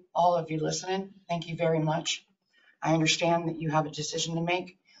appreciate all of you listening. Thank you very much. I understand that you have a decision to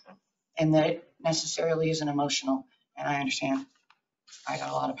make and that it necessarily isn't emotional. And I understand. I got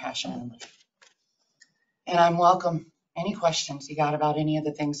a lot of passion in it. And I'm welcome any questions you got about any of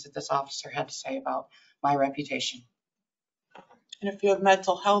the things that this officer had to say about my reputation. And if you have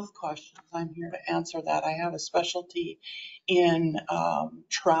mental health questions, I'm here to answer that. I have a specialty in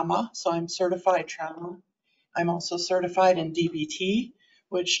trauma, so I'm certified trauma. I'm also certified in DBT,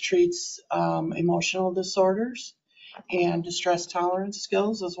 which treats emotional disorders and distress tolerance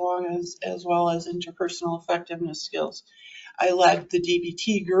skills, as well as interpersonal effectiveness skills. I led the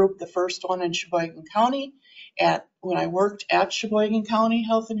DBT group, the first one in Sheboygan County, when I worked at Sheboygan County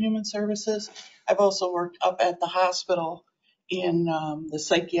Health and Human Services. I've also worked up at the hospital in the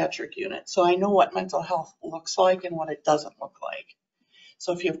psychiatric unit. So I know what mental health looks like and what it doesn't look like.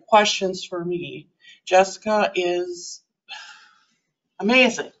 So if you have questions for me, Jessica is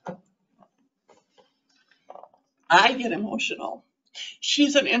amazing. I get emotional.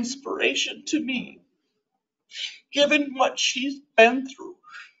 She's an inspiration to me, given what she's been through.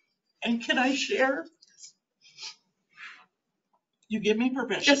 And can I share? You give me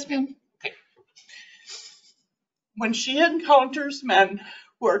permission? Yes, ma'am. Okay. When she encounters men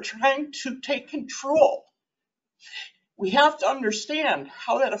who are trying to take control, we have to understand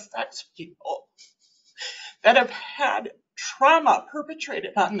how that affects people that have had trauma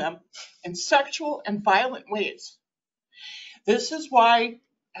perpetrated on them in sexual and violent ways. This is why,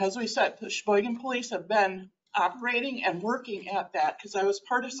 as we said, the Sheboygan Police have been operating and working at that, because I was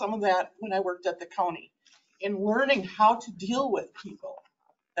part of some of that when I worked at the county, in learning how to deal with people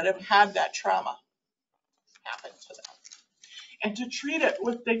that have had that trauma happen to them. and to treat it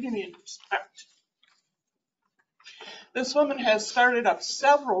with dignity and respect. This woman has started up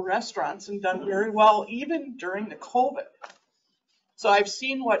several restaurants and done very well, even during the COVID. So I've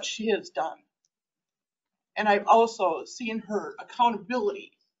seen what she has done. And I've also seen her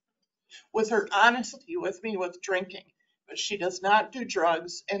accountability with her honesty with me with drinking. But she does not do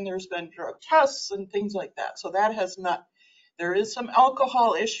drugs, and there's been drug tests and things like that. So that has not, there is some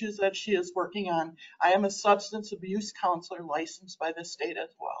alcohol issues that she is working on. I am a substance abuse counselor licensed by the state as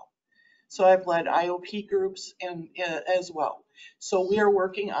well. So I've led IOP groups and as well. So we are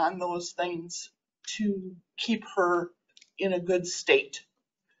working on those things to keep her in a good state.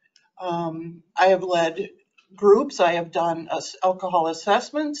 I have led groups. I have done alcohol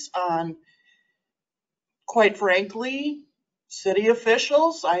assessments on, quite frankly, city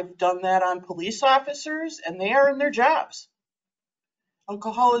officials. I've done that on police officers, and they are in their jobs.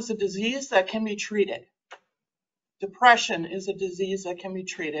 Alcohol is a disease that can be treated. Depression is a disease that can be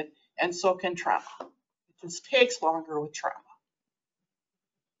treated, and so can trauma. It just takes longer with trauma.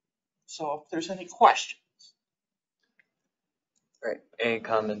 So if there's any questions. All right, any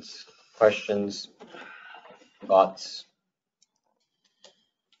comments, questions, thoughts?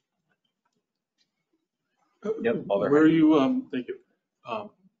 Yep, Alder. Where are you, thank you.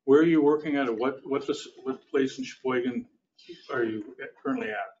 Where are you working at, or what place in Sheboygan are you currently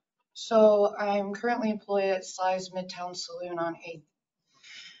at? So I'm currently employed at Sly's Midtown Saloon on 8th.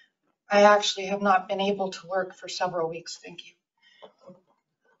 I actually have not been able to work for several weeks, thank you.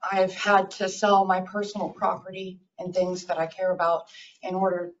 I've had to sell my personal property and things that I care about in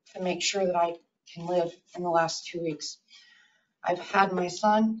order to make sure that I can live in the last 2 weeks. I've had my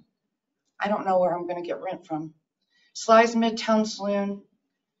son. I don't know where I'm going to get rent from. Sly's Midtown Saloon,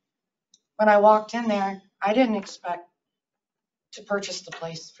 when I walked in there, I didn't expect to purchase the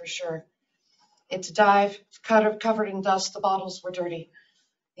place for sure. It's a dive, it's covered in dust, the bottles were dirty.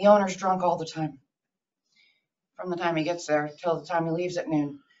 The owner's drunk all the time. From the time he gets there till the time he leaves at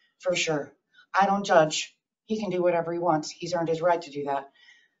noon, for sure. I don't judge. He can do whatever he wants. He's earned his right to do that.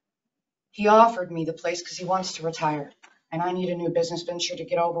 He offered me the place because he wants to retire, and I need a new business venture to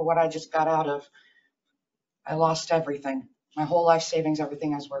get over what I just got out of. I lost everything, my whole life savings,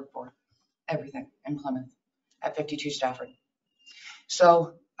 everything I was worked for, everything in Plymouth at 52 Stafford.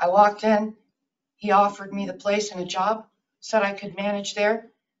 So I walked in, he offered me the place and a job, said I could manage there,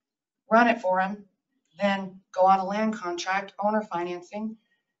 run it for him, then go on a land contract, owner financing,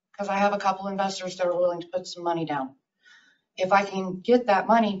 because I have a couple investors that are willing to put some money down. If I can get that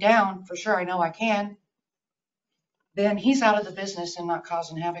money down, for sure, I know I can, then he's out of the business and not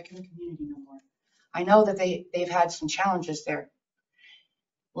causing havoc in the community no more. I know that they've had some challenges there.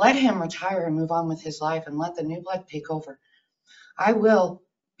 Let him retire and move on with his life and let the new blood take over. I will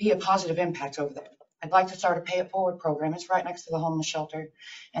be a positive impact over there. I'd like to start a pay it forward program. It's right next to the homeless shelter,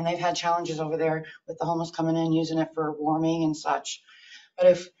 and they've had challenges over there with the homeless coming in, using it for warming and such. But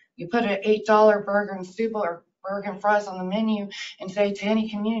if you put an $8 burger and soup or burger and fries on the menu and say to any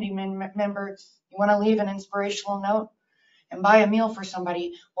community member, you want to leave an inspirational note and buy a meal for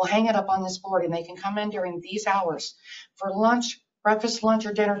somebody, we'll hang it up on this board and they can come in during these hours for lunch, breakfast, lunch,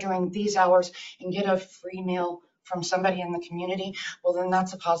 or dinner during these hours and get a free meal from somebody in the community. Well, then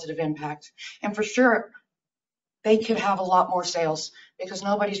that's a positive impact. And for sure, they could have a lot more sales because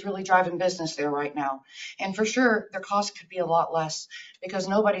nobody's really driving business there right now. And for sure, their costs could be a lot less because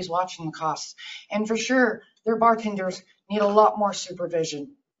nobody's watching the costs. And for sure, their bartenders need a lot more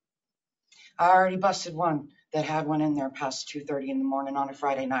supervision. I already busted one that had one in there past 2:30 in the morning on a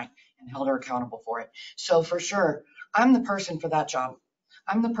Friday night and held her accountable for it. So for sure, I'm the person for that job.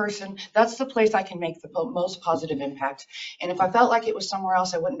 I'm the person, that's the place I can make the most positive impact. And if I felt like it was somewhere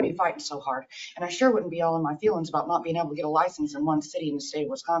else, I wouldn't be fighting so hard. And I sure wouldn't be all in my feelings about not being able to get a license in one city in the state of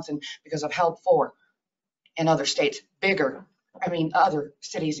Wisconsin because I've held 4 in other states, other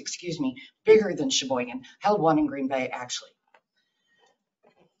cities, bigger than Sheboygan. Held 1 in Green Bay, actually.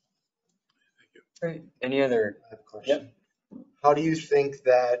 Great. Any other? I have a question. Yep. How do you think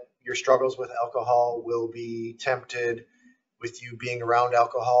that your struggles with alcohol will be tempted with you being around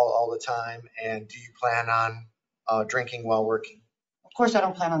alcohol all the time? And do you plan on drinking while working? Of course, I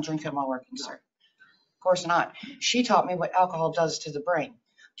don't plan on drinking while working, sir. Of course not. She taught me what alcohol does to the brain.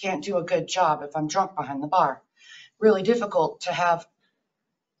 Can't do a good job if I'm drunk behind the bar. Really difficult to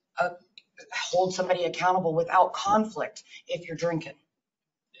hold somebody accountable without conflict if you're drinking.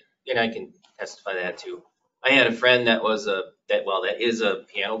 And I can testify to that too. I had a friend that is a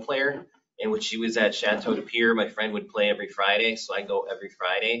piano player, and when she was at Chateau de Pierre, my friend would play every Friday, so I go every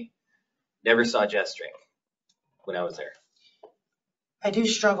Friday. Never saw Jess drink when I was there. I do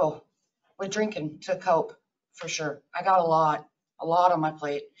struggle with drinking to cope, for sure. I got a lot a lot on my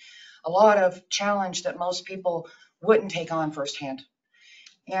plate, a lot of challenge that most people wouldn't take on firsthand.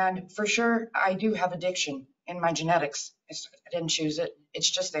 And for sure, I do have addiction in my genetics. I didn't choose it. It's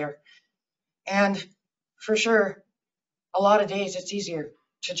just there. And for sure, a lot of days it's easier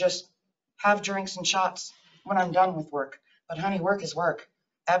to just have drinks and shots when I'm done with work. But honey, work is work.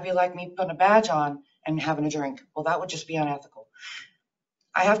 That'd be like me putting a badge on and having a drink. Well, that would just be unethical.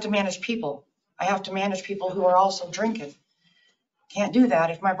 I have to manage people. I have to manage people who are also drinking. Can't do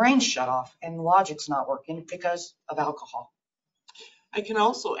that if my brain's shut off and the logic's not working because of alcohol. I can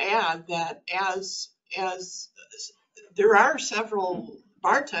also add that as there are several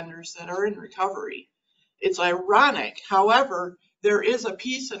bartenders that are in recovery. It's ironic. However, there is a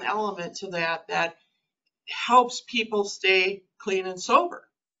piece and element to that helps people stay clean and sober.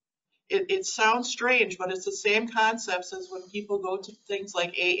 It sounds strange, but it's the same concepts as when people go to things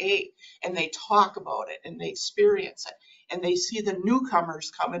like AA and they talk about it and they experience it and they see the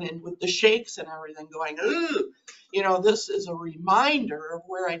newcomers coming in with the shakes and everything going, ooh, you know, this is a reminder of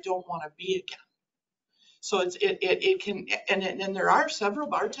where I don't want to be again. So it can, and there are several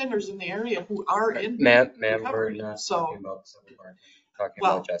bartenders in the area who are in Ma'am, recovery. we're not So, talking about several bartenders. Talking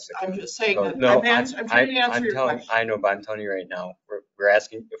well, about Jessica. I'm just saying So, that no, I'm trying to answer your question. I know, but I'm telling you right now, we're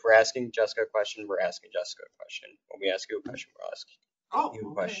asking, if we're asking Jessica a question, we're asking Jessica a question. When we ask you a question, we're asking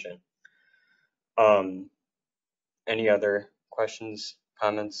you a question. Any other questions,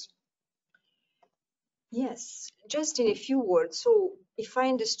 comments? Yes, just in a few words. So if I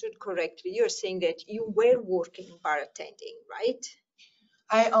understood correctly, you're saying that you were working bartending, right?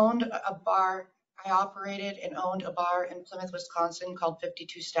 I owned a bar. I operated and owned a bar in Plymouth, Wisconsin called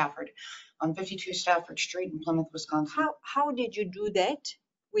 52 Stafford on 52 Stafford Street in Plymouth, Wisconsin. How did you do that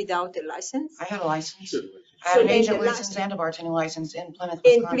without a license? I had a license. I had an agent license and a bartending license in Plymouth,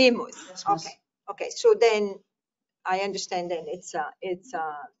 In Wisconsin. Plymouth. Yes, Okay. So then I understand that it's a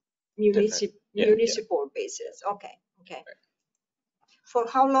municipal basis. Okay. Right. For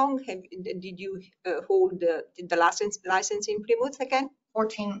how long did you hold the license in Plymouth again?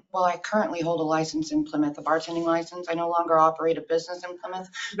 14. Well, I currently hold a license in Plymouth, a bartending license. I no longer operate a business in Plymouth,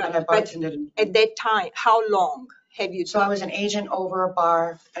 but I bartended in Plymouth. At that time, how long have you? So I was an agent over a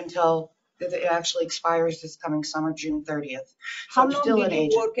bar until it actually expires this coming summer, June 30th. How long did you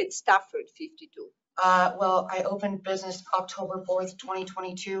work at Stafford 52? Well, I opened business October 4th,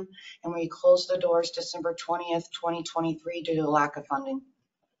 2022, and we closed the doors December 20th, 2023 due to lack of funding.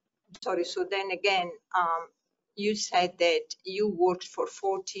 Sorry, so then again, you said that you worked for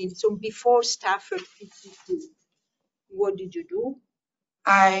 14. So before Stafford 52, what did you do?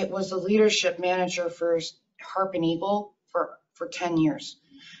 I was the leadership manager for Harp and Eagle for 10 years.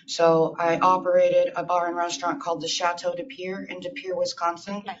 So I operated a bar and restaurant called the Chateau de Pierre in De Pere,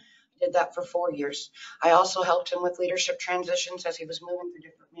 Wisconsin. Okay. Did that for 4 years. I also helped him with leadership transitions as he was moving through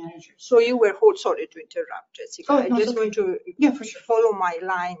different managers. So you were sorry to interrupt, Jessica. I just want to follow my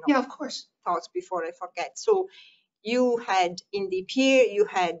line of thoughts before I forget. So you had in the Pierre, you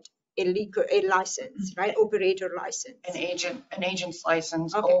had a license, right? Operator license. An agent's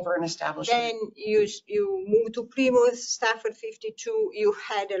license over an establishment. Then you moved to Plymouth, Stafford 52, you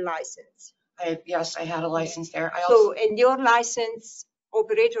had a license. Yes, I had a license there. And your license,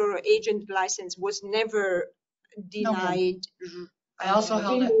 operator or agent license, was never denied. No. I also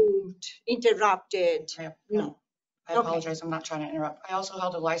held removed, interrupted. No. I apologize. I'm not trying to interrupt. I also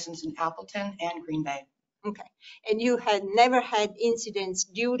held a license in Appleton and Green Bay. Okay. And you had never had incidents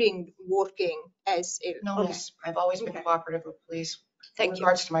during working as a... No, miss. I've always been cooperative with police in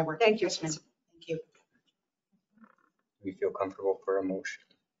regards to my work. Thank you. Yes, ma'am. Thank you. We feel comfortable for a motion.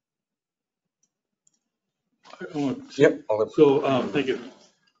 Yep. So, thank you.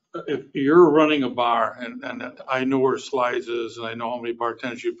 If you're running a bar and I know where Slides is and I know how many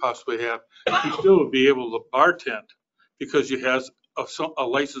bartenders you possibly have, you still would be able to bartend because you have a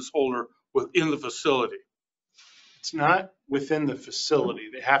license holder within the facility. It's not within the facility.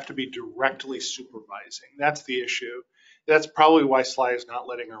 They have to be directly supervising. That's the issue. That's probably why Sly is not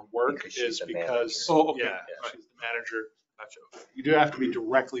letting her work, is because, she's the manager. Gotcha. You do have to be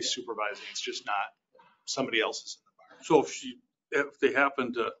directly supervising. It's just not somebody else's in the bar. So if they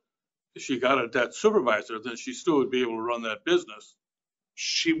happen to, if she got that supervisor, then she still would be able to run that business.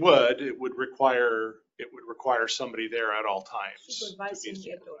 She would. It would require somebody there at all times. Supervising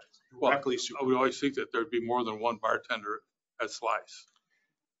the directly supervising. I would always think that there'd be more than one bartender at Slice.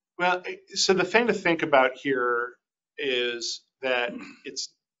 Well, so the thing to think about here is that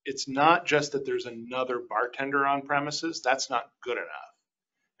it's not just that there's another bartender on premises. That's not good enough.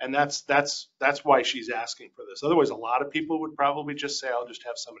 And that's why she's asking for this. Otherwise, a lot of people would probably just say, I'll just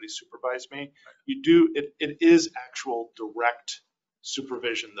have somebody supervise me. You do, it is actual direct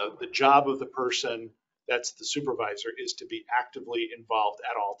supervision. The job of the person that's the supervisor is to be actively involved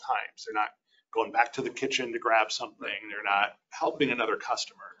at all times. They're not going back to the kitchen to grab something. They're not helping another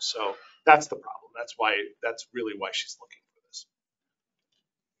customer. So that's the problem. That's really why she's looking for this.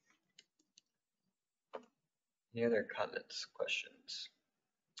 Any other comments, questions?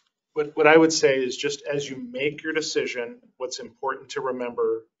 What I would say is, just as you make your decision, what's important to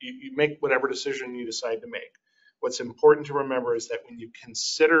remember, you make whatever decision you decide to make. What's important to remember is that when you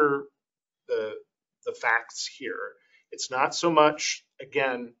consider the facts here, it's not so much,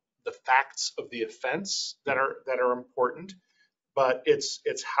 again, the facts of the offense that are important, but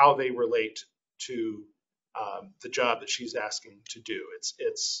it's how they relate to the job that she's asking to do.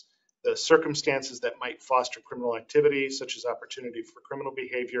 It's the circumstances that might foster criminal activity, such as opportunity for criminal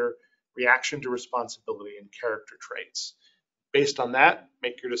behavior, reaction to responsibility, and character traits. Based on that,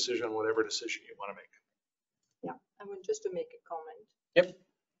 make your decision on whatever decision you want to make. Yeah, I want just to make a comment. Yep.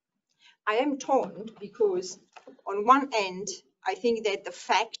 I am torn because on one end, I think that the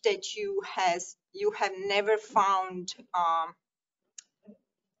fact that you have never found,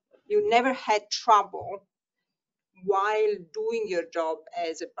 you never had trouble while doing your job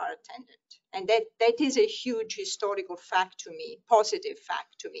as a bar attendant. And that is a huge historical fact to me, positive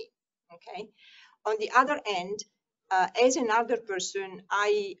fact to me, okay? On the other end, as another person,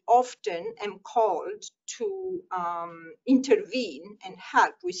 I often am called to intervene and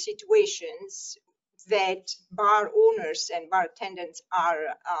help with situations that bar owners and bar attendants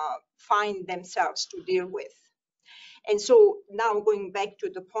find themselves to deal with. And so now going back to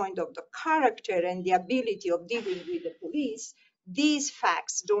the point of the character and the ability of dealing with the police, these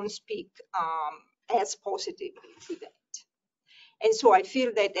facts don't speak as positively to that. And so I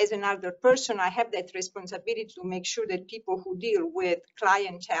feel that as another person, I have that responsibility to make sure that people who deal with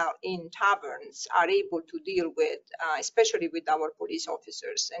clientele in taverns are able to deal with, especially with our police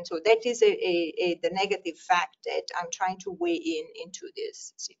officers. And so that is the negative fact that I'm trying to weigh into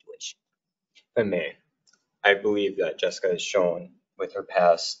this situation. If I may, I believe that Jessica has shown with her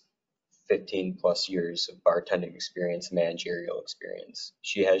past 15 plus years of bartending experience, managerial experience,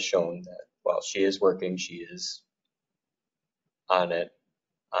 she has shown that while she is working, she is on it,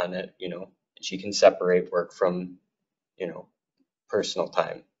 you know, she can separate work from, you know, personal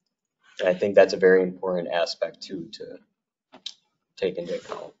time. And I think that's a very important aspect too to take into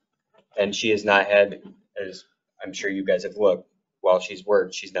account. And she has not had, as I'm sure you guys have looked, while she's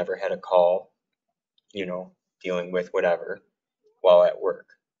worked, she's never had a call, you know, dealing with whatever while at work.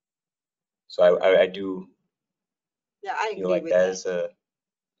 So I do feel like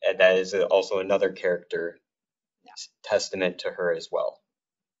that is also another character testament to her as well.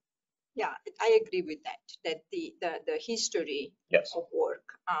 Yeah, I agree with that the history of work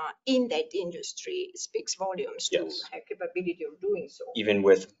in that industry speaks volumes to her capability of doing so. Even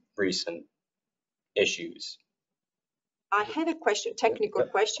with recent issues. I have a question, technical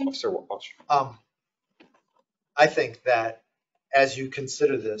question. I think that as you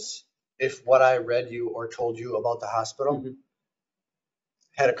consider this, if what I read you or told you about the hospital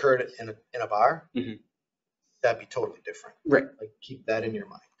had occurred in a bar, that'd be totally different. Right. Like, keep that in your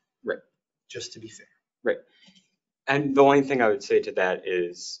mind. Right. Just to be fair. Right. And the only thing I would say to that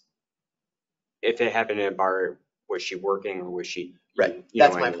is, if it happened in a bar, was she working or was she? Right.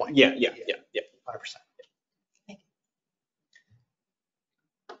 That's my point. Yeah. 100%.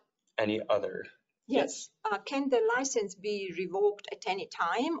 Any other? Yes. Can the license be revoked at any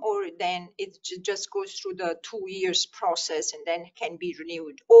time, or then it just goes through the 2 years process and then can be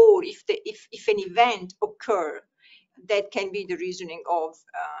renewed? Or if an event occur, that can be the reasoning of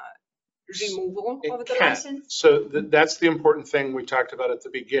removal of the license? So that's the important thing we talked about at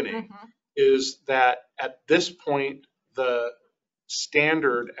the beginning, is that at this point, the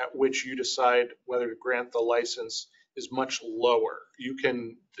standard at which you decide whether to grant the license is much lower. You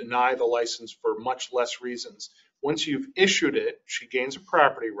can deny the license for much less reasons. Once you've issued it, she gains a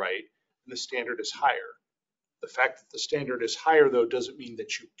property right, and the standard is higher. The fact that the standard is higher, though, doesn't mean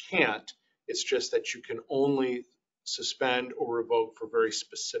that you can't. It's just that you can only suspend or revoke for very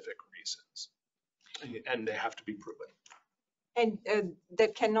specific reasons, and they have to be proven. And there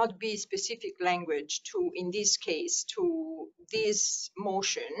cannot be specific language to, in this case, to this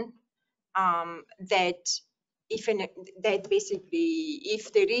motion that basically,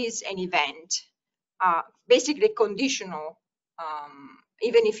 if there is an event, basically conditional,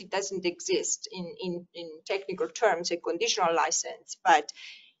 even if it doesn't exist in technical terms, a conditional license. But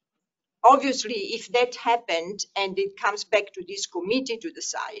obviously, if that happened and it comes back to this committee to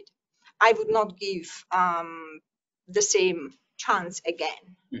decide, I would not give the same chance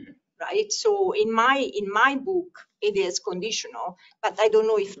again, right? So in my book, it is conditional, but I don't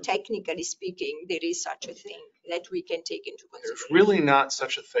know if technically speaking, there is such a thing that we can take into There's consideration. really not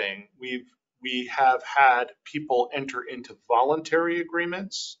such a thing. We have had people enter into voluntary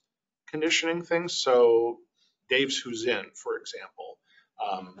agreements conditioning things. So Dave's Who's In, for example,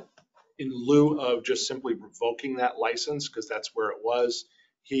 in lieu of just simply revoking that license, because that's where it was,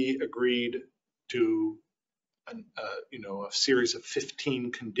 he agreed to a series of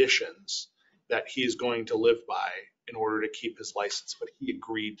 15 conditions that he is going to live by in order to keep his license, but he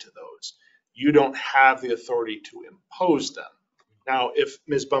agreed to those. You don't have the authority to impose them. Now, if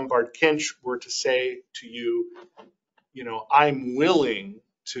Ms. Bombard-Kinch were to say to you, I'm willing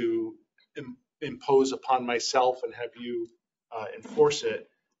to impose upon myself and have you enforce it,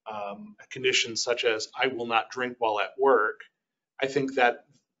 a condition such as I will not drink while at work, I think that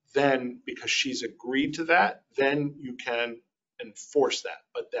then, because she's agreed to that, then you can enforce that.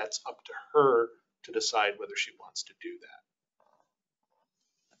 But that's up to her to decide whether she wants to do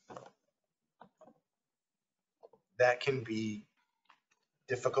that. That can be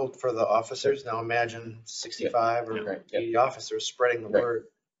difficult for the officers. Now imagine 65 or 80 officers spreading the word.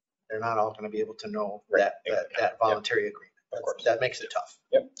 They're not all going to be able to know that voluntary agreement. Of course. That makes it tough.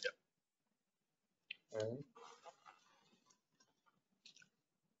 Yep.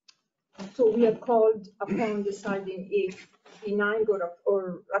 So we are called upon deciding if denying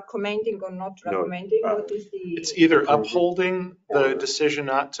or recommending or not recommending. What is the? It's either upholding the decision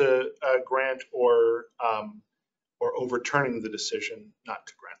not to grant or overturning the decision not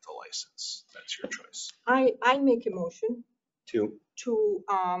to grant the license. That's your choice. I make a motion to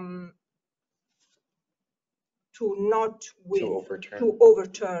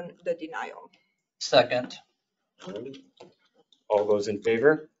overturn the denial. Second. All those in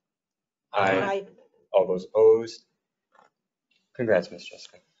favor? Aye. All those opposed? Congrats, Ms.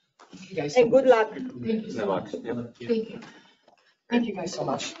 Jessica. Thank you guys. And good luck. Thank you so much. Thank you. Thank you guys so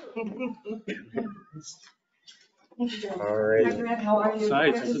much. Thank you. All right. Hi, Grant, how are you?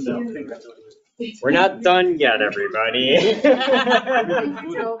 Sides, Good to isn't see that you. We're not done yet, everybody.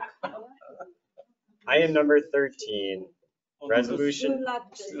 Item number 13, resolution. Good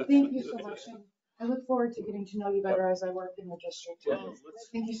luck. Thank you so much. I look forward to getting to know you better as I work in the district.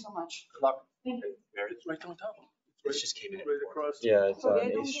 Thank you so much. Good luck. Thank you. It's right downtown. This just came in. Right across. Yeah, it's on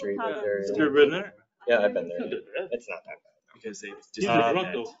Okay, 8th Street right there. Have you ever been there? Yeah, I've been there. It's not that bad. Because they just. You get drunk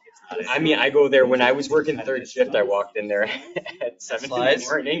though. I mean, I go there when I was working third shift. I walked in there at 7 in the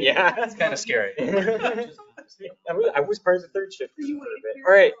morning. Yeah, That's kind of scary. I was part of the third shift for a little bit.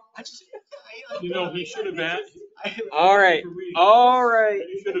 All right. He should have asked. All right. All right.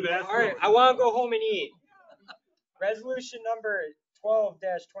 He should have asked. All right. I want to go home and eat. Resolution number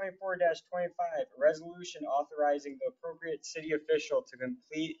 12-24-25, a resolution authorizing the appropriate city official to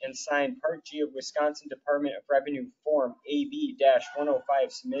complete and sign Part G of Wisconsin Department of Revenue Form AB-105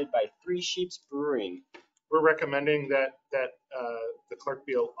 submitted by Three Sheeps Brewing. We're recommending that the clerk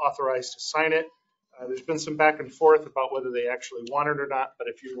be authorized to sign it. There's been some back and forth about whether they actually want it or not, but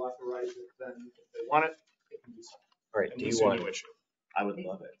if you authorize it, then if they want it, it can be signed. All right. And Do we you see want no it? issue. I would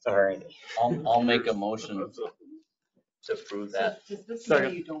love it. All right. I'll make a motion to approve that. Does this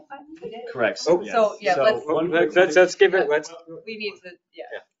mean you don't need it? Correct. Oh, yes. So, yeah, Let's give it. we need to, yeah.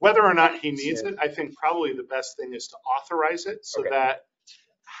 Whether or not he needs it, I think probably the best thing is to authorize it so that,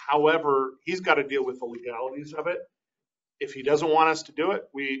 however, he's got to deal with the legalities of it. If he doesn't want us to do it,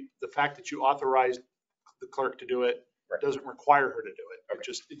 the fact that you authorized the clerk to do it doesn't require her to do it. It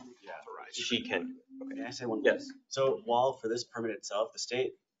just authorized. She can. Okay, can I say one? Yes. So while for this permit itself, the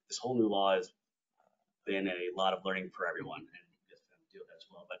state, this whole new law has been a lot of learning for everyone, and you have to deal with that as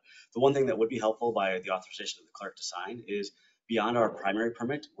well. But the one thing that would be helpful by the authorization of the clerk to sign is beyond our primary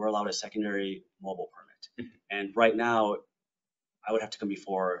permit, we're allowed a secondary mobile permit. And right now, I would have to come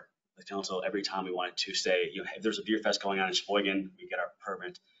before the council every time we wanted to say, if there's a beer fest going on in Sheboygan, we get our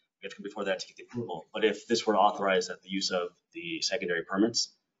permit. We have to come before that to get the approval. But if this were authorized that the use of the secondary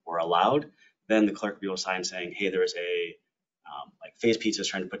permits were allowed, then the clerk would be able to sign saying, hey, there is a like Phase Pizza is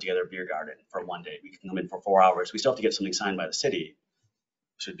trying to put together a beer garden for one day. We can come in for 4 hours. We still have to get something signed by the city.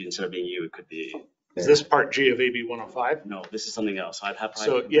 Should be, instead of being you, it could be. Is this Part G of AB 105? No, this is something else. So I'd have.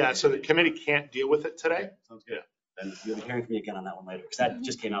 So the committee can't deal with it today. Okay, sounds good. Then you'll be hearing from me again on that one later because that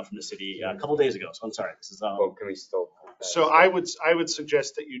just came out from the city a couple days ago. So I'm sorry. This is. Can we still? So I would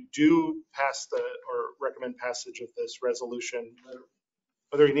suggest that you do pass or recommend passage of this resolution,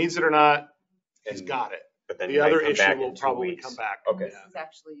 whether he needs it or not. He's got it. But then the other issue will probably come back. Okay. This is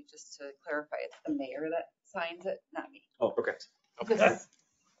actually, just to clarify, it's the mayor that signs it, not me. Oh, okay. Okay.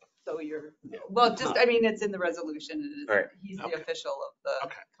 So you're, well, just, I mean, it's in the resolution. And All right. he's the Okay. official of the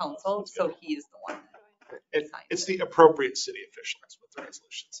Okay. council, so he is the one that It's the appropriate city official. That's what the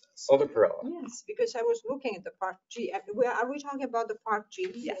resolution says. Alder Perrella. Yes, because I was looking at the Part G. Are we talking about the Part G?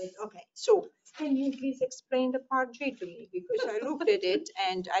 Yes. Okay, so can you please explain the Part G to me? Because I looked at it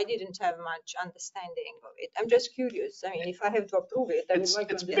and I didn't have much understanding of it. I'm just curious. I mean, if I have to approve it, I would It's like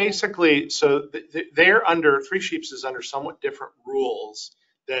to understand. basically, so they're under, Three Sheeps is under somewhat different rules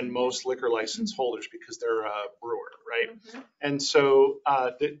than most liquor license holders because they're a brewer, right? Mhm. And so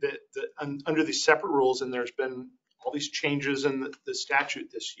under these separate rules, and there's been all these changes in the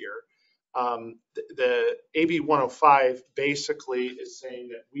statute this year, the AB 105 basically is saying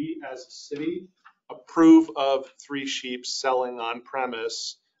that we as a city approve of Three Sheeps selling on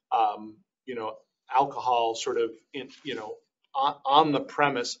premise, alcohol sort of on the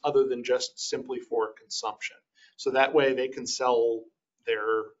premise other than just simply for consumption. So that way they can sell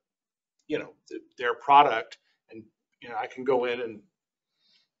their product, and I can go in and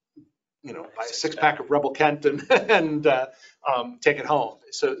buy a 6-pack of Rebel Kent and take it home.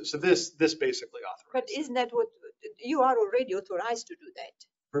 So this basically authorizes. But isn't that what, you are already authorized to do that?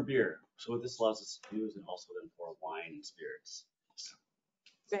 For beer. So what this allows us to do is also then for wine and spirits.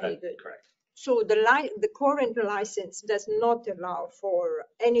 Very good. Correct. So the current license does not allow for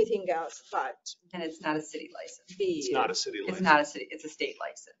anything else but. And it's not a city license. It's not a city license. It's not a city, it's a state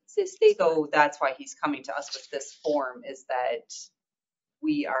license. It's a state. So that's why he's coming to us with this form, is that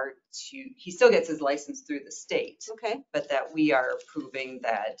he still gets his license through the state, Okay, but that we are proving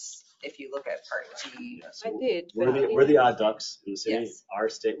that if you look at Part G. I did. We're the odd ducks in the city. Yes. Our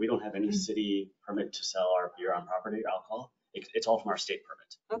state, we don't have any city permit to sell our beer on property or alcohol. It's all from our state permit.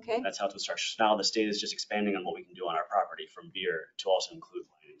 Okay, That's how it's structured. Now the state is just expanding on what we can do on our property from beer to also include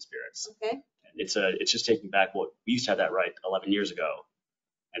wine and spirits. okay. And it's just taking back what we used to have that right 11 years ago,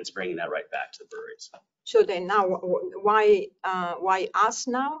 and it's bringing that right back to the breweries. So then now, why us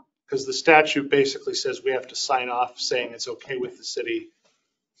now? Because the statute basically says we have to sign off saying it's okay with the city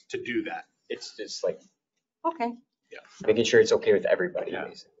to do that. It's just like Okay, making sure it's okay with everybody, Yeah.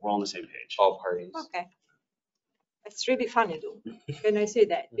 basically, We're all on the same page. all parties. okay. It's really funny though. Can I say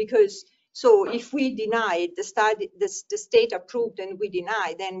that? Because, so if we deny the state approved and we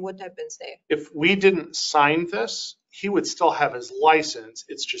deny, then what happens there? If we didn't sign this, he would still have his license.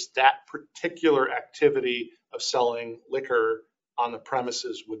 It's just that particular activity of selling liquor on the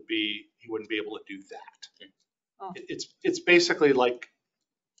premises he wouldn't be able to do that. Oh. It's basically like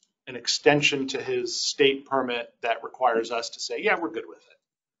an extension to his state permit that requires us to say, yeah, we're good with it.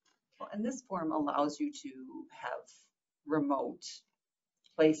 Well, and this form allows you to have remote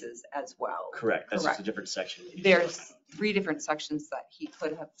places as well. Correct. That's just a Correct. different section. There's 3 different sections that he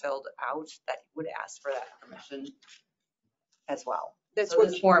could have filled out that would ask for that permission as well. That's So what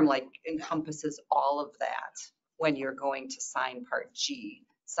this form encompasses all of that when you're going to sign Part G.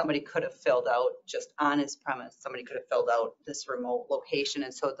 Somebody could have filled out just on his premise, somebody could have filled out this remote location.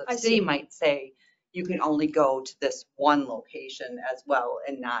 And so the I city see. might say, you can only go to this one location as well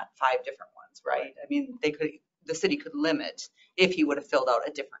and not 5 different ones, right? I mean, the city could limit if he would have filled out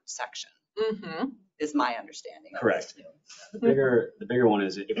a different section, Mm-hmm. is my understanding. of Correct. this. The bigger one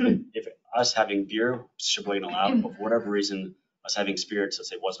is if us having beer, Sheboygan allowed, but for whatever reason, us having spirits, let's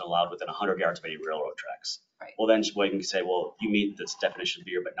say, wasn't allowed within 100 yards of any railroad tracks. Right. Well, then Sheboygan can say, well, you meet this definition of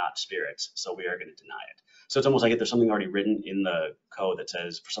beer, but not spirits, so we are going to deny it. So it's almost like if there's something already written in the code that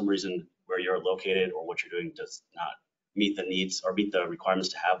says, for some reason, where you're located or what you're doing does not meet the needs or meet the requirements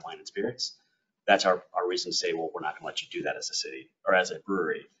to have wine and spirits, that's our reason to say, well, we're not going to let you do that as a city or as a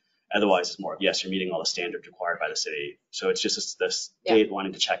brewery. Otherwise, it's more of, yes, you're meeting all the standards required by the city. So it's just the state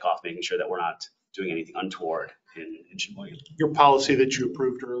wanting to check off, making sure that we're not doing anything untoward in Sheboygan. Your policy that you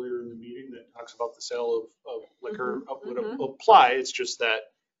approved earlier in the meeting that talks about the sale of liquor would apply. It's just that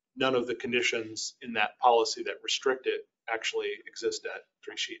none of the conditions in that policy that restrict it actually exist at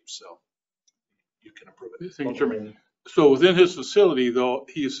Three Sheeps. So you can approve it. So within his facility, though,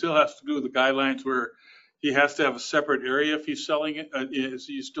 he still has to do the guidelines where he has to have a separate area if he's selling it. Is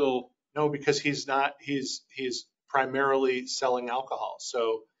he still? No, because he's not. He's primarily selling alcohol.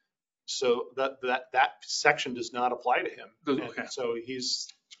 So that section does not apply to him. Okay. So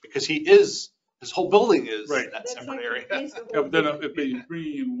because his whole building is Right. that separate area. Yeah, but then if he's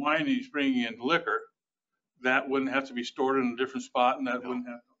bringing in wine, he's bringing in liquor, that wouldn't have to be stored in a different spot, and that wouldn't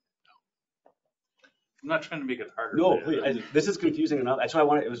have. I'm not trying to make it harder. No, please. This is confusing enough. That's why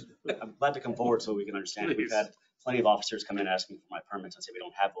I'm glad to come forward so we can understand it. We've had plenty of officers come in asking for my permits and say we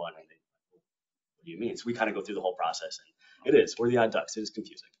don't have one. And what do you mean? So we kind of go through the whole process. And it is. We're the odd ducks. It is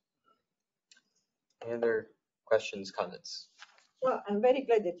confusing. Any other questions, comments? Well, I'm very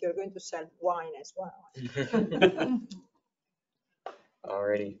glad that you're going to sell wine as well.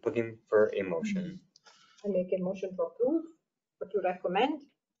 Alrighty, looking for a motion. I make a motion to approve or to recommend.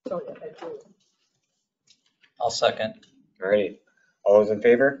 So that I do. I'll second. Alrighty, all those in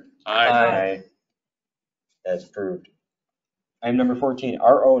favor? Aye. That's approved. Item number 14,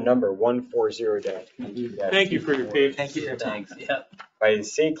 RO number 140-. Thank you for your patience. Thank you for your time. Yeah. By the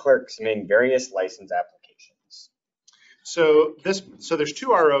city clerk submitting various license applications. So there's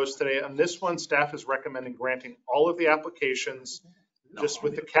two ROs today. On this one, staff is recommending granting all of the applications, just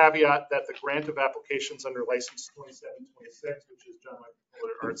with the caveat that the grant of applications under license 2726, which is John Michael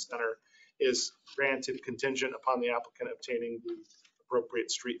Fuller Arts Center, is granted contingent upon the applicant obtaining the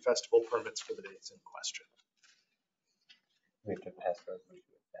appropriate street festival permits for the dates in question. We have to pass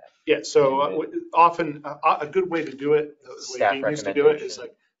resolution with that. Yeah, so often a good way to do it, the way Staff Dean used to do it, is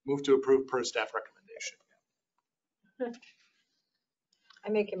like move to approve per staff recommendation. I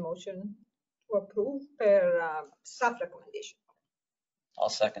make a motion to approve per staff recommendation. I'll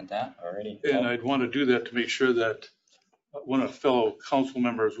second that. Already. And I'd want to do that to make sure that one of the fellow council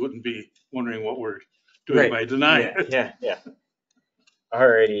members wouldn't be wondering what we're doing by denying it. Yeah.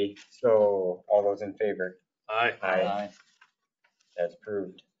 Alrighty, so all those in favor? Aye. Aye. That's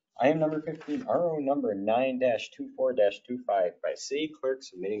approved. Item number 15, RO number 9-24-25 by city clerk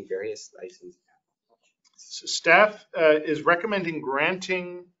submitting various license. So staff is recommending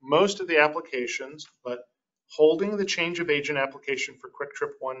granting most of the applications, but holding the change of agent application for Quick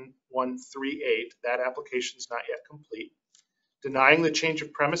Trip 1138. That application is not yet complete. Denying the change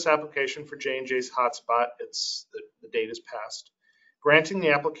of premise application for J&J's Hotspot. The date is passed. Granting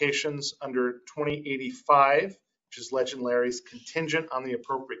the applications under 2085, which is Legend Larry's, contingent on the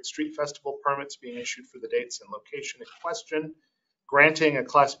appropriate street festival permits being issued for the dates and location in question. Granting a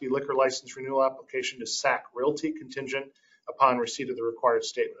Class B liquor license renewal application to SAC Realty contingent upon receipt of the required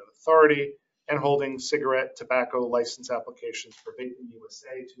statement of authority, and holding cigarette tobacco license applications for Vaping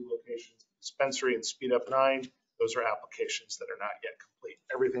USA, 2 locations, dispensary and Speed Up 9. Those are applications that are not yet complete.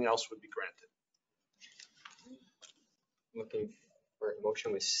 Everything else would be granted. Looking for a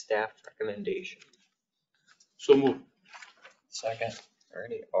motion with staff recommendation. So move. Second.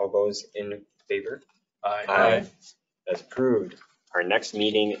 Alrighty, all those in favor? Aye. That's approved. Our next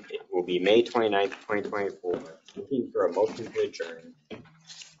meeting will be May 29th, 2024. Looking for a motion to adjourn.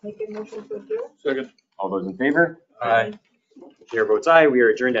 Make a motion to adjourn. Second. All those in favor? Aye. Chair votes aye. We are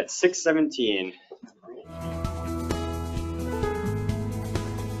adjourned at 6:17.